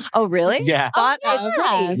ago. Oh, really? Yeah. Thought that's of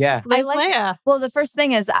pretty. Yeah. Liz I like Leia. Well, the first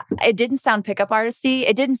thing is it didn't sound pickup artisty.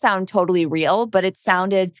 It didn't sound totally real, but it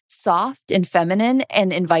sounded soft and feminine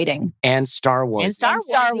and inviting. And Star Wars. And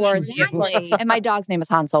Star Wars. Exactly. And my dog's name is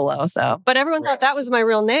Han Solo. So, But everyone thought that was my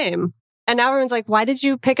real name. And now everyone's like, why did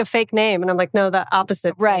you pick a fake name? And I'm like, no, the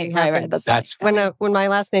opposite. Right. That's when my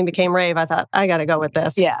last name became Rave, I thought, I got to go with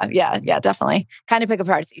this. Yeah, definitely. Kind of pickup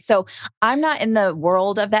artisty. So I'm not in the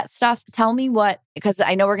world of that stuff. Tell me because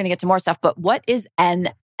I know we're going to get to more stuff, but what is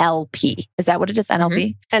NLP? Is that what it is,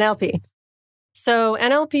 NLP? NLP. So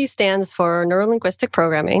NLP stands for Neuro-Linguistic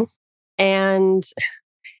Programming. And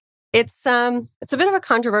it's a bit of a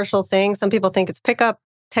controversial thing. Some people think it's pickup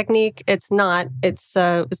technique. It's not. It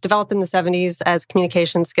was developed in the 70s as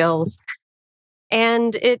communication skills.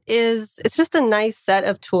 And it's just a nice set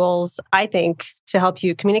of tools, I think, to help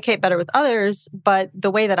you communicate better with others. But the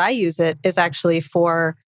way that I use it is actually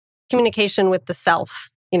for communication with the self.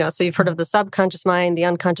 You know, so you've heard of the subconscious mind, the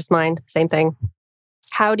unconscious mind, same thing.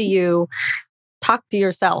 How do you talk to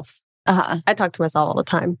yourself? I talk to myself all the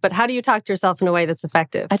time, but how do you talk to yourself in a way that's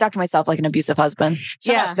effective? I talk to myself like an abusive husband.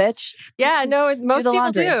 Shut up, bitch. Yeah, no, most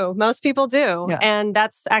people do. Most people do. Yeah. And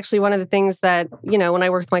that's actually one of the things that, you know, when I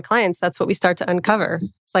work with my clients, that's what we start to uncover.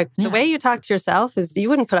 It's like the way you talk to yourself is you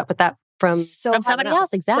wouldn't put up with that from somebody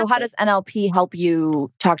else. Exactly. So how does NLP help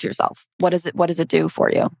you talk to yourself? What does it do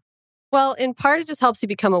for you? Well, in part, it just helps you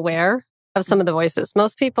become aware of some of the voices.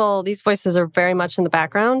 Most people, these voices are very much in the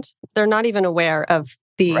background. They're not even aware of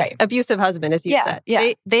the abusive husband, as you said.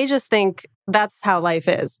 Yeah. They just think that's how life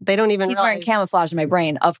is. They don't even He's realize. wearing camouflage in my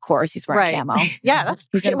brain. Of course, he's wearing camo. Yeah, that's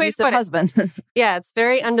he's an abusive husband. Yeah, it's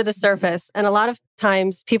very under the surface. And a lot of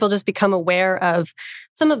times people just become aware of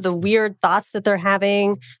some of the weird thoughts that they're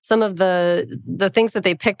having, some of the things that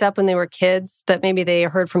they picked up when they were kids that maybe they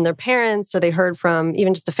heard from their parents or they heard from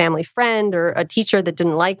even just a family friend or a teacher that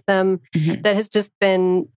didn't like them, that has just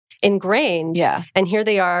been ingrained. Yeah. And here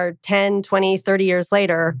they are 10, 20, 30 years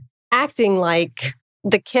later, acting like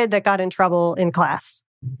the kid that got in trouble in class.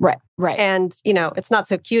 Right. And, it's not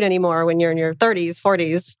so cute anymore when you're in your 30s,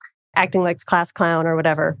 40s, acting like the class clown or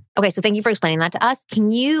whatever. Okay, so thank you for explaining that to us.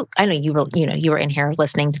 I know you were in here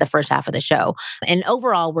listening to the first half of the show. And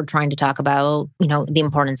overall, we're trying to talk about, the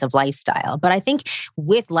importance of lifestyle. But I think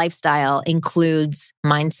with lifestyle includes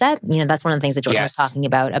mindset. That's one of the things that Jordan was talking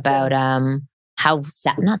about how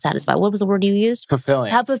not satisfied. What was the word you used?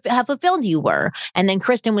 Fulfilling. How fulfilled you were. And then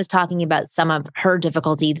Kristen was talking about some of her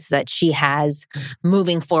difficulties that she has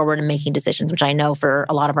moving forward and making decisions, which I know for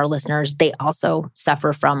a lot of our listeners, they also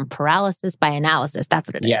suffer from paralysis by analysis. That's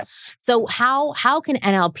what it is. Yes. So how can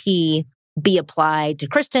NLP be applied to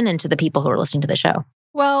Kristen and to the people who are listening to the show?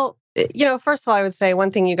 Well, first of all, I would say one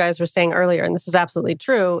thing you guys were saying earlier, and this is absolutely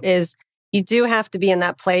true, is you do have to be in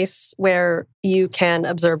that place where you can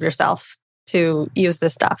observe yourself to use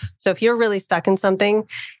this stuff. So if you're really stuck in something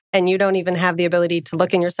and you don't even have the ability to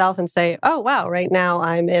look in yourself and say, oh, wow, right now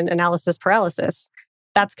I'm in analysis paralysis,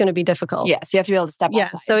 that's going to be difficult. Yes, you have to be able to step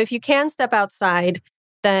outside. So if you can step outside,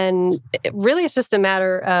 then it's just a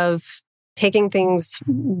matter of taking things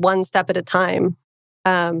one step at a time.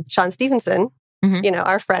 Sean Stevenson,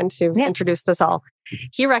 our friend who introduced us all,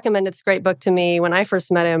 he recommended this great book to me when I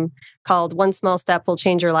first met him called One Small Step Will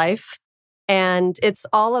Change Your Life. And it's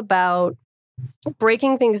all about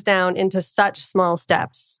breaking things down into such small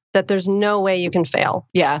steps that there's no way you can fail.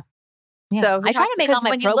 Yeah. So I try to make all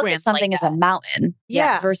my when you look at programs something like as a mountain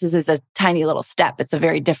versus as a tiny little step, it's a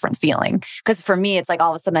very different feeling. Because for me, it's like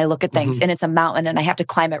all of a sudden I look at things and it's a mountain and I have to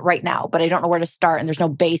climb it right now, but I don't know where to start and there's no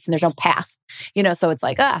base and there's no path. So it's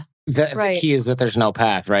like, The key is that there's no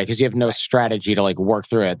path, right? Because you have no strategy to work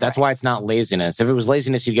through it. That's why it's not laziness. If it was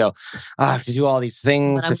laziness, you'd go, I have to do all these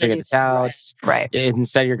things to figure this out. Right.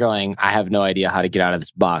 Instead, you're going, I have no idea how to get out of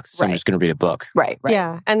this box. So I'm just going to read a book. Right.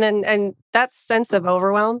 Yeah. And that sense of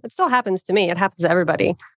overwhelm, it still happens to me. It happens to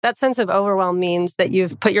everybody. That sense of overwhelm means that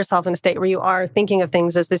you've put yourself in a state where you are thinking of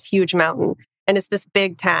things as this huge mountain and it's this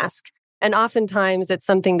big task. And oftentimes it's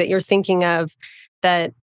something that you're thinking of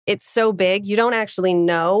that it's so big, you don't actually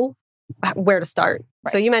know where to start.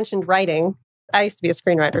 Right. So you mentioned writing. I used to be a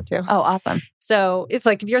screenwriter too. Oh, awesome. So it's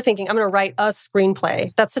like if you're thinking, I'm going to write a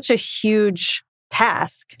screenplay, that's such a huge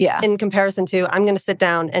task in comparison to I'm going to sit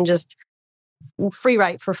down and just free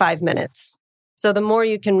write for 5 minutes. So the more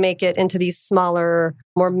you can make it into these smaller,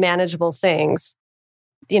 more manageable things,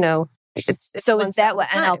 it's so is that what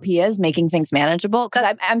NLP is, making things manageable?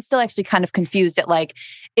 Because I'm still actually kind of confused at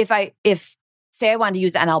if say I wanted to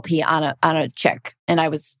use NLP on a chick and I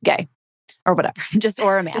was gay or whatever,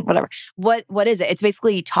 or a man, whatever. What is it? It's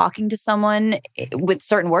basically talking to someone with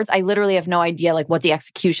certain words. I literally have no idea what the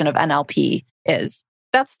execution of NLP is.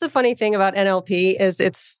 That's the funny thing about NLP is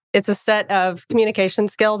it's a set of communication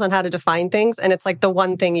skills on how to define things. And it's the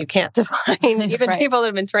one thing you can't define. Even people that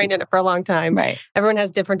have been trained in it for a long time. Right. Everyone has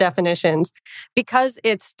different definitions because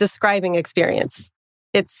it's describing experience.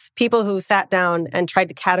 It's people who sat down and tried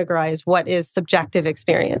to categorize what is subjective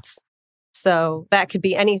experience. So that could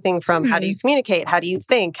be anything from how do you communicate? How do you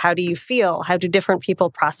think? How do you feel? How do different people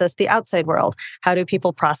process the outside world? How do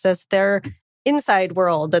people process their inside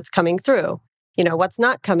world that's coming through? What's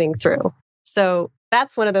not coming through? So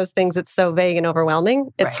that's one of those things that's so vague and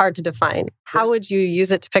overwhelming. It's hard to define. How would you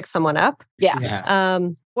use it to pick someone up? Yeah.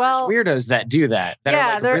 Well, there's weirdos that do that.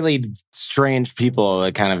 That are really strange people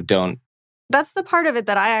that kind of don't. That's the part of it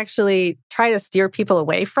that I actually try to steer people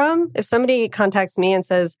away from. If somebody contacts me and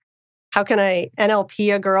says, how can I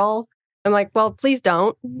NLP a girl? I'm like, well, please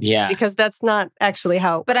don't. Yeah. Because that's not actually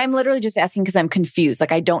how it works. But I'm literally just asking because I'm confused.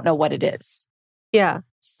 I don't know what it is. Yeah.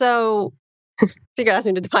 So you're going to ask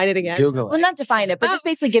me to define it again. Google it. Well, not define it, but just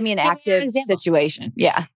basically give me an active situation.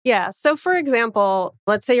 Yeah. Yeah. So for example,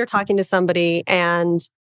 let's say you're talking to somebody and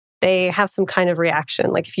they have some kind of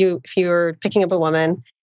reaction. Like if you were picking up a woman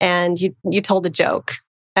and you told a joke,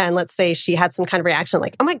 and let's say she had some kind of reaction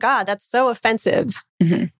like, oh my God, that's so offensive.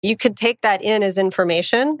 Mm-hmm. You could take that in as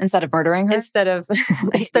information. Instead of murdering her? Instead of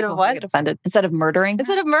what? Get offended. Instead of murdering her?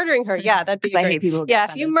 Instead of murdering her. Yeah, that'd be because I hate people who get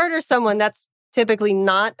offended. If you murder someone, that's typically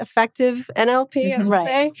not effective NLP, I would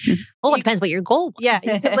say. Well, it depends what your goal was. Yeah,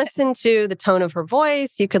 you could listen to the tone of her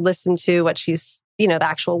voice. You could listen to what she's, the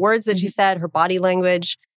actual words that she said, her body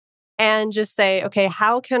language, and just say, okay,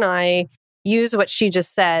 how can I use what she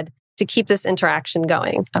just said to keep this interaction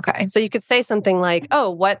going? Okay. So you could say something like, oh,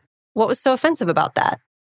 what was so offensive about that?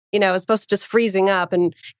 As opposed to just freezing up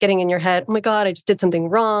and getting in your head, oh my God, I just did something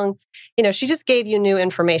wrong. She just gave you new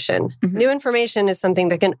information. Mm-hmm. New information is something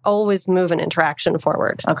that can always move an interaction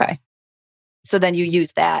forward. Okay. So then you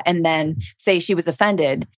use that and then say she was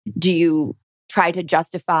offended. Do you try to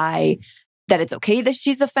justify that it's okay that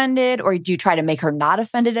she's offended, or do you try to make her not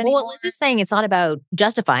offended anymore? Well, Liz is saying it's not about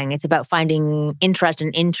justifying. It's about finding interest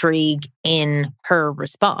and intrigue in her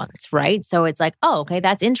response, right? So it's like, oh, okay,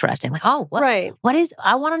 that's interesting. Like, oh, what? Right. What is?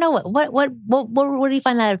 I want to know what do you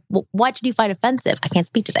find that? What did you find offensive? I can't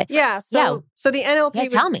speak today. Yeah. So the NLP. Yeah,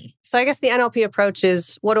 tell me. So I guess the NLP approach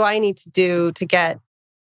is, what do I need to do to get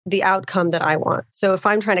the outcome that I want? So if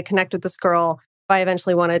I'm trying to connect with this girl, if I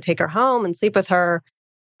eventually want to take her home and sleep with her,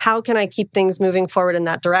 how can I keep things moving forward in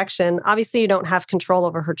that direction? Obviously, you don't have control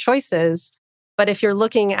over her choices, but if you're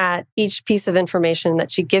looking at each piece of information that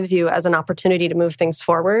she gives you as an opportunity to move things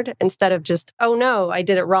forward, instead of just, oh no, I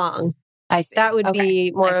did it wrong. I see. That would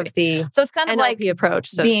be more of the so it's kind of NLP like approach,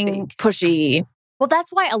 so being to speak. pushy. Well,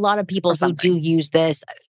 that's why a lot of people who do use this,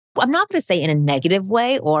 I'm not going to say in a negative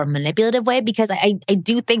way or manipulative way, because I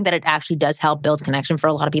do think that it actually does help build connection for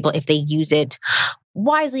a lot of people if they use it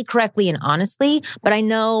wisely, correctly, and honestly. But I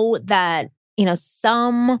know that,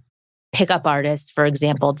 some pickup artists, for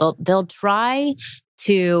example, they'll try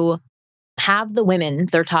to have the women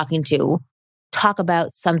they're talking to talk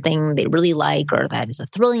about something they really like or that is a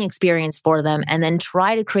thrilling experience for them, and then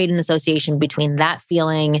try to create an association between that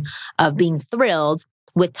feeling of being thrilled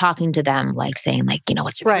with talking to them, like saying, like,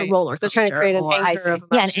 what's your favorite roller coaster? So trying to create an anchor of emotion.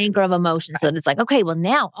 Yeah, an anchor of emotion. So that it's like, okay, well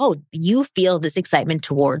now, you feel this excitement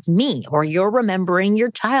towards me, or you're remembering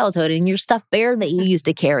your childhood and your stuffed bear that you used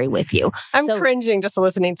to carry with you. I'm cringing just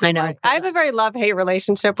listening to it. I know. I have a very love-hate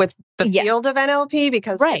relationship with the field of NLP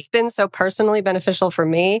because it's been so personally beneficial for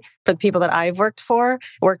me, for the people that I've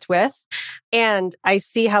worked with. And I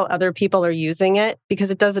see how other people are using it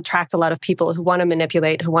because it does attract a lot of people who want to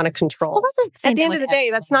manipulate, who want to control. Well, at the end of the day,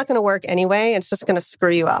 that's not going to work anyway. It's just going to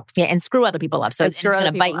screw you up. Yeah, and screw other people up. So it's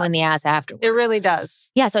going to bite you in the ass afterwards. It really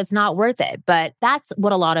does. Yeah, so it's not worth it. But that's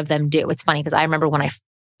what a lot of them do. It's funny because I remember when I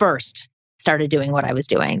first started doing what I was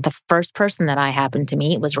doing, the first person that I happened to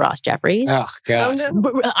meet was Ross Jeffries. Oh, God.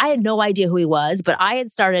 I had no idea who he was, but I had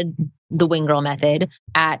started the Wing Girl method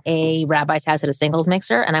at a rabbi's house at a singles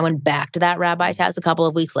mixer. And I went back to that rabbi's house a couple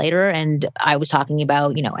of weeks later. And I was talking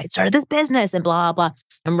about, I started this business and blah, blah.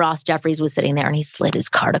 And Ross Jeffries was sitting there and he slid his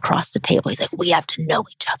card across the table. He's like, we have to know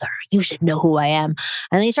each other. You should know who I am.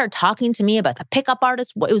 And then he started talking to me about the pickup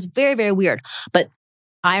artist. It was very, very weird. But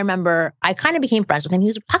I remember I kind of became friends with him. He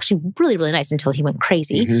was actually really, really nice until he went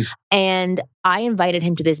crazy. Mm-hmm. And I invited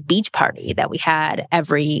him to this beach party that we had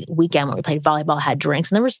every weekend where we played volleyball, had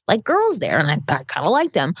drinks, and there was like girls there. And I kind of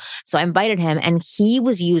liked him. So I invited him, and he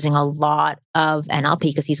was using a lot of NLP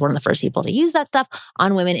because he's one of the first people to use that stuff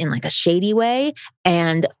on women in like a shady way.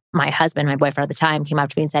 And my husband, my boyfriend at the time, came up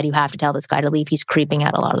to me and said, you have to tell this guy to leave. He's creeping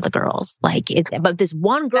out a lot of the girls. But this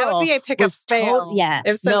one girl... That would be a pickup fail.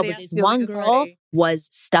 But this one girl was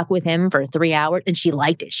stuck with him for 3 hours and she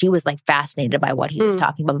liked it. She was like fascinated by what he was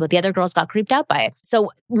talking about, but the other girls got creeped out by it.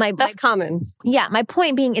 So that's common. Yeah. My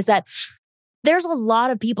point being is that there's a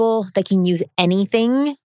lot of people that can use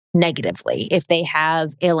anything negatively if they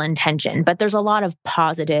have ill intention. But there's a lot of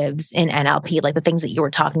positives in NLP, like the things that you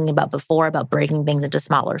were talking about before, about breaking things into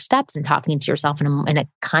smaller steps and talking to yourself in a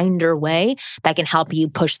kinder way that can help you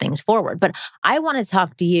push things forward. But I want to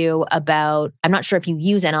talk to you about, I'm not sure if you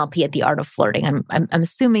use NLP at the art of flirting. I'm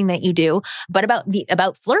assuming that you do, but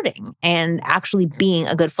about flirting and actually being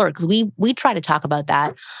a good flirt. Because we try to talk about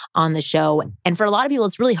that on the show. And for a lot of people,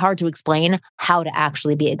 it's really hard to explain how to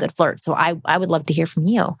actually be a good flirt. So I would love to hear from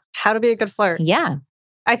you. How to be a good flirt. Yeah.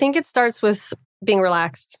 I think it starts with being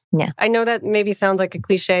relaxed. Yeah. I know that maybe sounds like a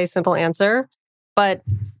cliche, simple answer, but...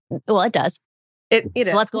 Well, it does. It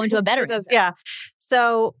so let's go into a better answer. Yeah.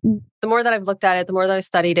 So the more that I've looked at it, the more that I've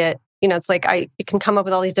studied it, it's like you can come up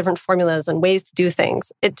with all these different formulas and ways to do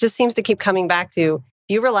things. It just seems to keep coming back to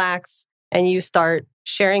you relax and you start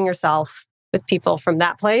sharing yourself with people from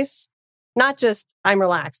that place. Not just I'm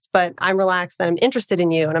relaxed, but I'm relaxed and I'm interested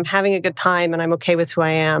in you and I'm having a good time and I'm okay with who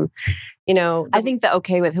I am. I think the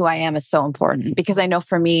okay with who I am is so important because I know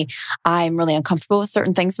for me, I'm really uncomfortable with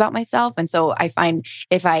certain things about myself. And so I find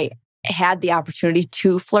if I had the opportunity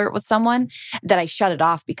to flirt with someone, that I shut it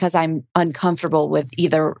off because I'm uncomfortable with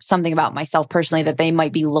either something about myself personally that they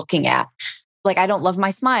might be looking at. Like, I don't love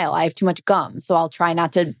my smile. I have too much gum, so I'll try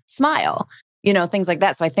not to smile. Things like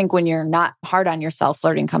that. So I think when you're not hard on yourself,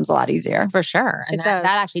 flirting comes a lot easier. For sure. And that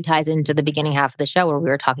actually ties into the beginning half of the show where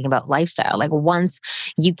we were talking about lifestyle. Like once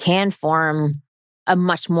you can form a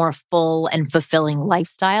much more full and fulfilling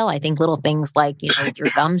lifestyle, I think little things like, your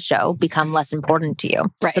gum show become less important to you.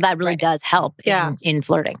 Right, so that really does help in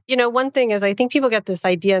flirting. One thing is I think people get this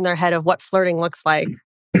idea in their head of what flirting looks like.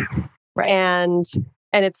 Right.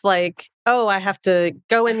 And it's like, oh, I have to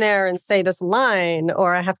go in there and say this line,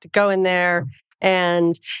 or I have to go in there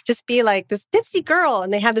and just be like this ditzy girl.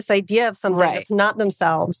 And they have this idea of something that's not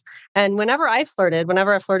themselves. And whenever I've flirted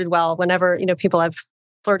well, whenever, people I've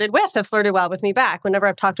flirted with have flirted well with me back, whenever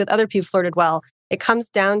I've talked with other people flirted well, it comes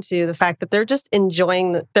down to the fact that they're just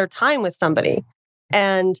enjoying their time with somebody.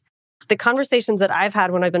 And the conversations that I've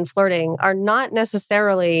had when I've been flirting are not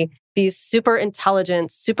necessarily these super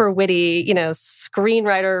intelligent, super witty,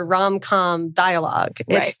 screenwriter rom-com dialogue.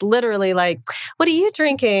 Right. It's literally like, what are you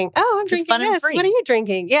drinking? Oh, I'm just drinking this. What are you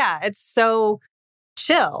drinking? Yeah, it's so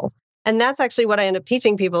chill. And that's actually what I end up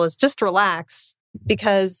teaching people is just relax,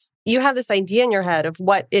 because you have this idea in your head of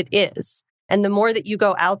what it is. And the more that you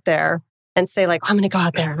go out there and say like, I'm going to go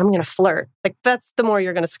out there and I'm going to flirt, like that's the more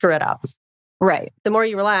you're going to screw it up. Right. The more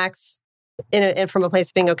you relax in from a place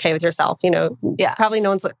of being okay with yourself, probably no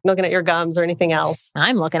one's looking at your gums or anything else.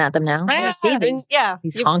 I'm looking at them now. I see these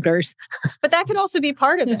honkers. But that could also be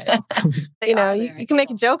part of it. You can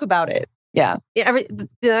make a joke about it. Yeah.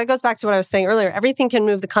 That goes back to what I was saying earlier. Everything can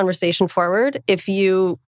move the conversation forward if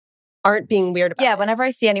you aren't being weird about it. Yeah, whenever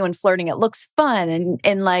I see anyone flirting, it looks fun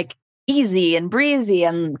and like easy and breezy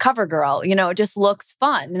and cover girl, it just looks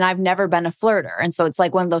fun. And I've never been a flirter. And so it's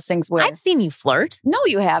like one of those things where I've seen you flirt. No,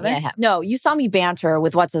 you haven't. Yeah, I have. No, you saw me banter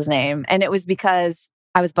with what's his name. And it was because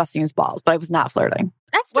I was busting his balls, but I was not flirting.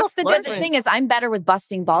 That's still The thing is, I'm better with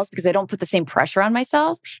busting balls because I don't put the same pressure on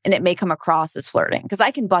myself, and it may come across as flirting because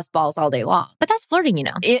I can bust balls all day long. But that's flirting,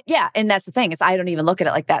 And that's the thing is, I don't even look at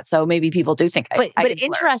it like that. So maybe people do think I But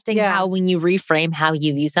interesting how when you reframe how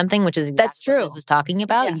you view something, which is exactly that's true. What Liz was talking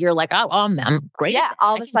about, you're like, oh, I'm great. Yeah,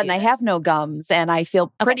 all of a sudden I have no gums and I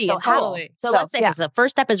feel pretty. So let's say the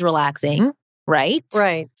first step is relaxing. Right?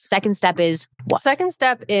 Right. Second step is what? Second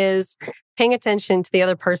step is paying attention to the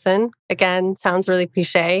other person. Again, sounds really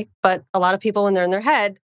cliche, but a lot of people when they're in their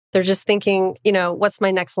head, they're just thinking, what's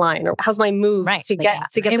my next line or how's my move to get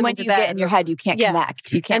and them when into you bed. get in your head, you can't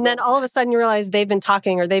connect. You can't. And then all of a sudden you realize they've been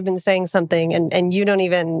talking or they've been saying something and you don't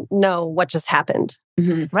even know what just happened.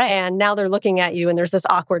 Mm-hmm. Right. And now they're looking at you and there's this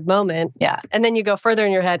awkward moment. Yeah. And then you go further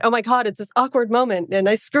in your head, oh my God, it's this awkward moment and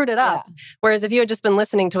I screwed it up. Yeah. Whereas if you had just been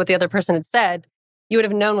listening to what the other person had said, you would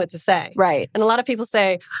have known what to say. Right. And a lot of people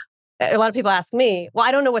ask me, well,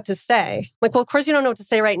 I don't know what to say. Like, well, of course you don't know what to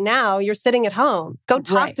say right now. You're sitting at home. Go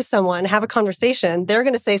talk to someone, have a conversation. They're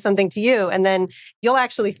going to say something to you. And then you'll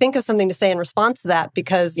actually think of something to say in response to that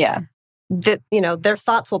because their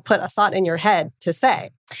thoughts will put a thought in your head to say.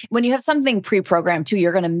 When you have something pre-programmed too,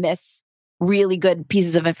 you're going to miss really good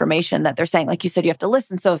pieces of information that they're saying. Like you said, you have to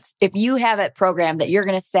listen. So if you have it programmed that you're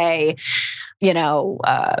going to say,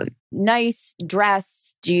 nice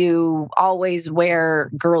dress, do you always wear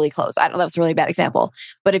girly clothes? I don't know, that's a really bad example.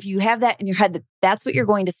 But if you have that in your head, that's what you're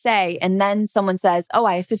going to say. And then someone says, oh,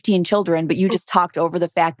 I have 15 children, but you just talked over the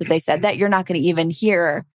fact that they said that, you're not going to even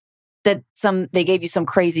hear that they gave you some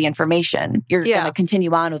crazy information. You're going to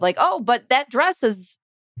continue on with like, oh, but that dress is,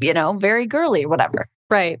 very girly or whatever.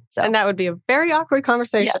 Right. So, and that would be a very awkward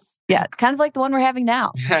conversation. Yes. Yeah. Kind of like the one we're having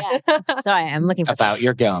now. Yeah. Sorry, I'm looking for about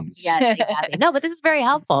your gums. Yes, exactly. No, but this is very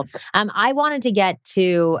helpful. I wanted to get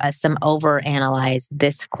to some overanalyze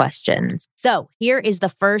this questions. So here is the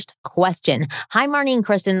first question. Hi, Marnie and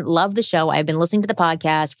Kristen. Love the show. I've been listening to the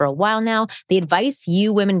podcast for a while now. The advice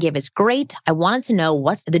you women give is great. I wanted to know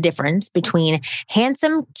what's the difference between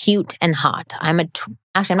handsome, cute, and hot.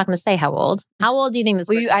 Actually, I'm not going to say how old. How old do you think this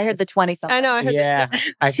person I heard the 20-something. I know. I heard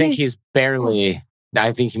I think he's barely...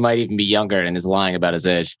 I think he might even be younger and is lying about his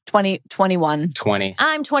age. 21. 20.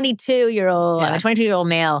 I'm 22-year-old. I'm a 22-year-old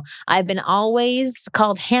male. I've been always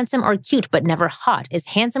called handsome or cute, but never hot. Is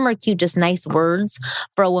handsome or cute just nice words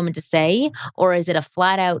for a woman to say? Or is it a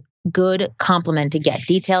flat out good compliment to get?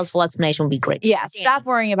 Details, full explanation would be great. Yeah, stop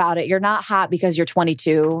worrying about it. You're not hot because you're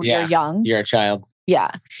 22. Yeah. You're young. You're a child.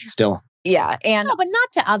 Yeah. Still. Yeah. And no, but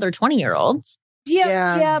not to other 20-year-olds.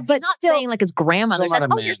 Yeah, but he's not still saying like his grandmother says,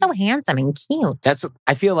 "Oh, you're so handsome and cute."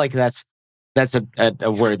 I feel like that's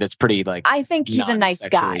a word that's pretty like. I think he's a nice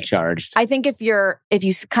guy. Charged. I think if you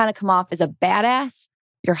kind of come off as a badass,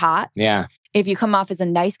 you're hot. Yeah. If you come off as a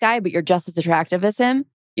nice guy, but you're just as attractive as him,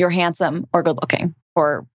 you're handsome or good looking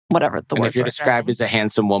or whatever the word. If you're described as a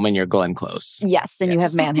handsome woman, you're Glenn Close. Yes, and you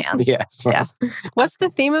have man hands. Yes. Yeah. What's the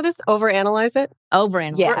theme of this? Overanalyze it?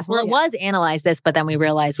 Overanalyze. Yeah. Well, it was analyze this, but then we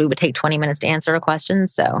realized we would take 20 minutes to answer a question.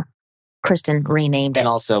 So Kristen renamed it. And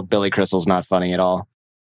also, Billy Crystal's not funny at all.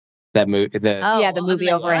 That movie. The movie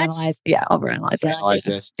Overanalyze. Yeah, Overanalyze. Analyze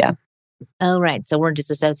this. Yeah. Oh, right. So we're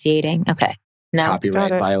disassociating. Okay. No.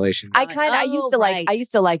 Copyright violation. I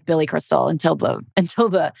used to like Billy Crystal until the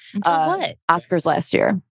what? Oscars last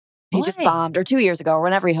year. He just bombed, or 2 years ago, or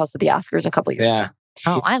whenever he hosted the Oscars a couple years ago.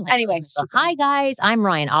 Oh, I like Anyway, so, hi guys, I'm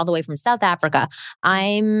Ryan, all the way from South Africa.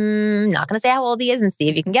 I'm not going to say how old he is and see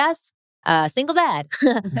if you can guess. Single dad.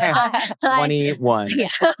 21.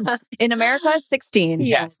 in America, 16.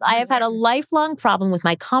 Yes. I have had a lifelong problem with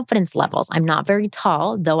my confidence levels. I'm not very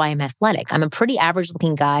tall, though I am athletic. I'm a pretty average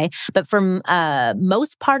looking guy, but for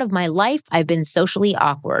most part of my life, I've been socially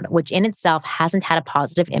awkward, which in itself hasn't had a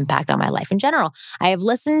positive impact on my life in general. I have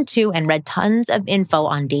listened to and read tons of info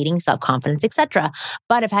on dating, self-confidence, etc.,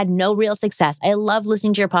 but I've had no real success. I love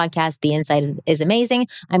listening to your podcast. The insight is amazing.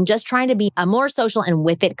 I'm just trying to be a more social and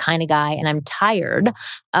with it kind of guy, and I'm tired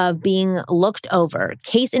of being looked over.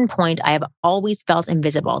 Case in point, I have always felt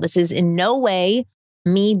invisible. This is in no way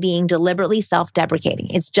me being deliberately self-deprecating.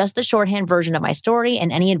 It's just the shorthand version of my story,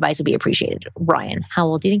 and any advice would be appreciated. Ryan, how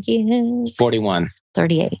old do you think he is? 41.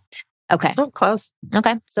 38. Okay. Oh, close.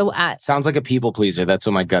 Okay. So, Sounds like a people pleaser. That's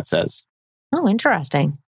what my gut says. oh,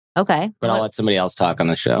 interesting. Okay. But I'll let somebody else talk on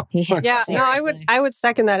the show. Yeah, no, I would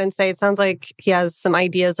second that and say it sounds like he has some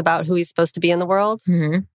ideas about who he's supposed to be in the world.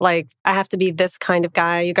 Mm-hmm. Like, I have to be this kind of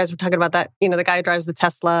guy. You guys were talking about that, the guy who drives the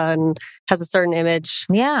Tesla and has a certain image.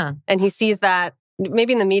 Yeah. And he sees that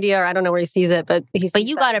maybe in the media, or I don't know where he sees it, but he sees But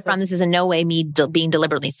you got it from, this is in no way me being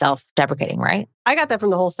deliberately self-deprecating, right? I got that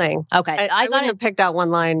from the whole thing. Okay. I wouldn't have picked out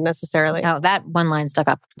one line necessarily. Oh, that one line stuck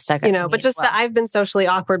up to me but just as well. that I've been socially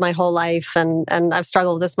awkward my whole life and I've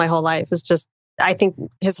struggled with this my whole life. It's just, I think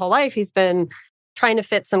his whole life he's been trying to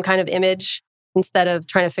fit some kind of image instead of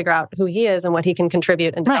trying to figure out who he is and what he can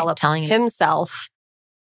contribute and develop himself.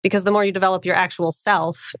 Because the more you develop your actual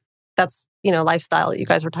self, that's, lifestyle that you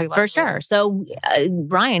guys were talking about. For sure. So,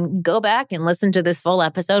 Ryan, go back and listen to this full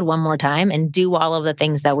episode one more time and do all of the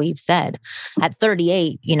things that we've said. At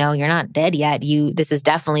 38, you're not dead yet. This is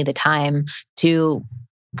definitely the time to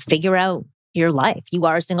figure out your life. You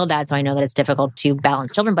are a single dad, so I know that it's difficult to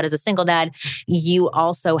balance children, but as a single dad, you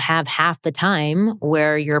also have half the time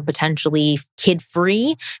where you're potentially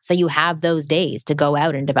kid-free. So you have those days to go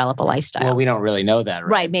out and develop a lifestyle. Well, we don't really know that,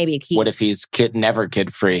 right? Right, maybe. What if he's never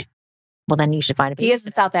kid-free? Well, then you should find a He is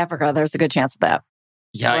in South Africa. There's a good chance of that.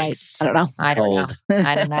 Yikes. Right. I don't know.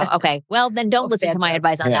 I don't know. Okay. Well, then don't listen to my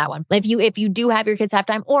advice on that one. If you do have your kids half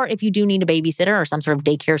time, or if you do need a babysitter or some sort of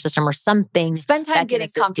daycare system or something, spend time getting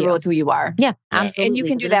comfortable with who you are. Yeah, absolutely. And you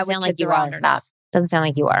can do that with kids around or not. Doesn't sound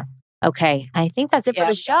like you are. Okay. I think that's it for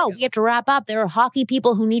the show. We have to wrap up. There are hockey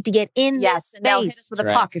people who need to get in this space. They'll hit us with a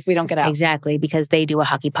puck if we don't get out. Exactly, because they do a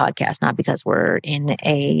hockey podcast, not because we're in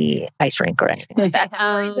a ice rink or anything like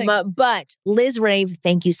that. But Liz Rave,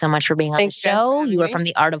 thank you so much for being on the show. You are from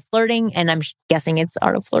The Art of Flirting, and I'm guessing it's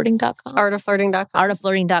artofflirting.com. Artofflirting.com.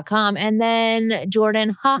 Artofflirting.com. And then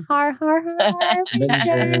Jordan, from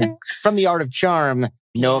The Art of Charm.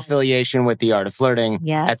 No affiliation with The Art of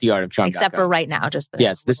Flirting at theartofcharm.com. Except for right now, just this.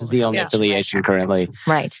 Yes, this is the only affiliation currently.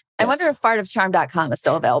 Right. I wonder if artofcharm.com is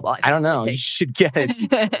still available. I don't know. You should get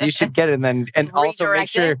it. You should get it, and also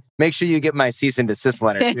make sure you get my cease and desist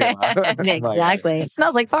letter too. Exactly. It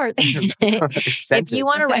smells like farts. If you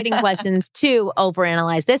want to write in questions to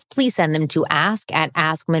overanalyze this, please send them to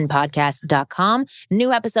ask@askwomenpodcast.com.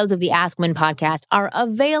 New episodes of the Ask Women podcast are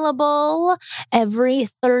available every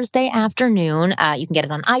Thursday afternoon. You can get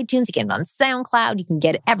it on iTunes, you can get it on SoundCloud, you can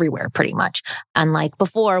get it everywhere pretty much. Unlike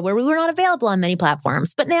before where we were not available on many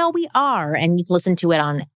platforms, but now we are, and you can listen to it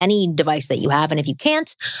on any device that you have. And if you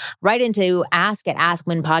can't, write into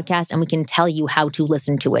ask@askwomenpodcast and we can tell you how to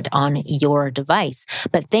listen to it on your device.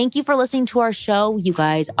 But thank you for listening to our show. You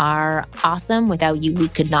guys are awesome. Without you, we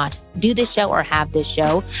could not do this show or have this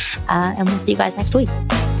show. And we'll see you guys next week.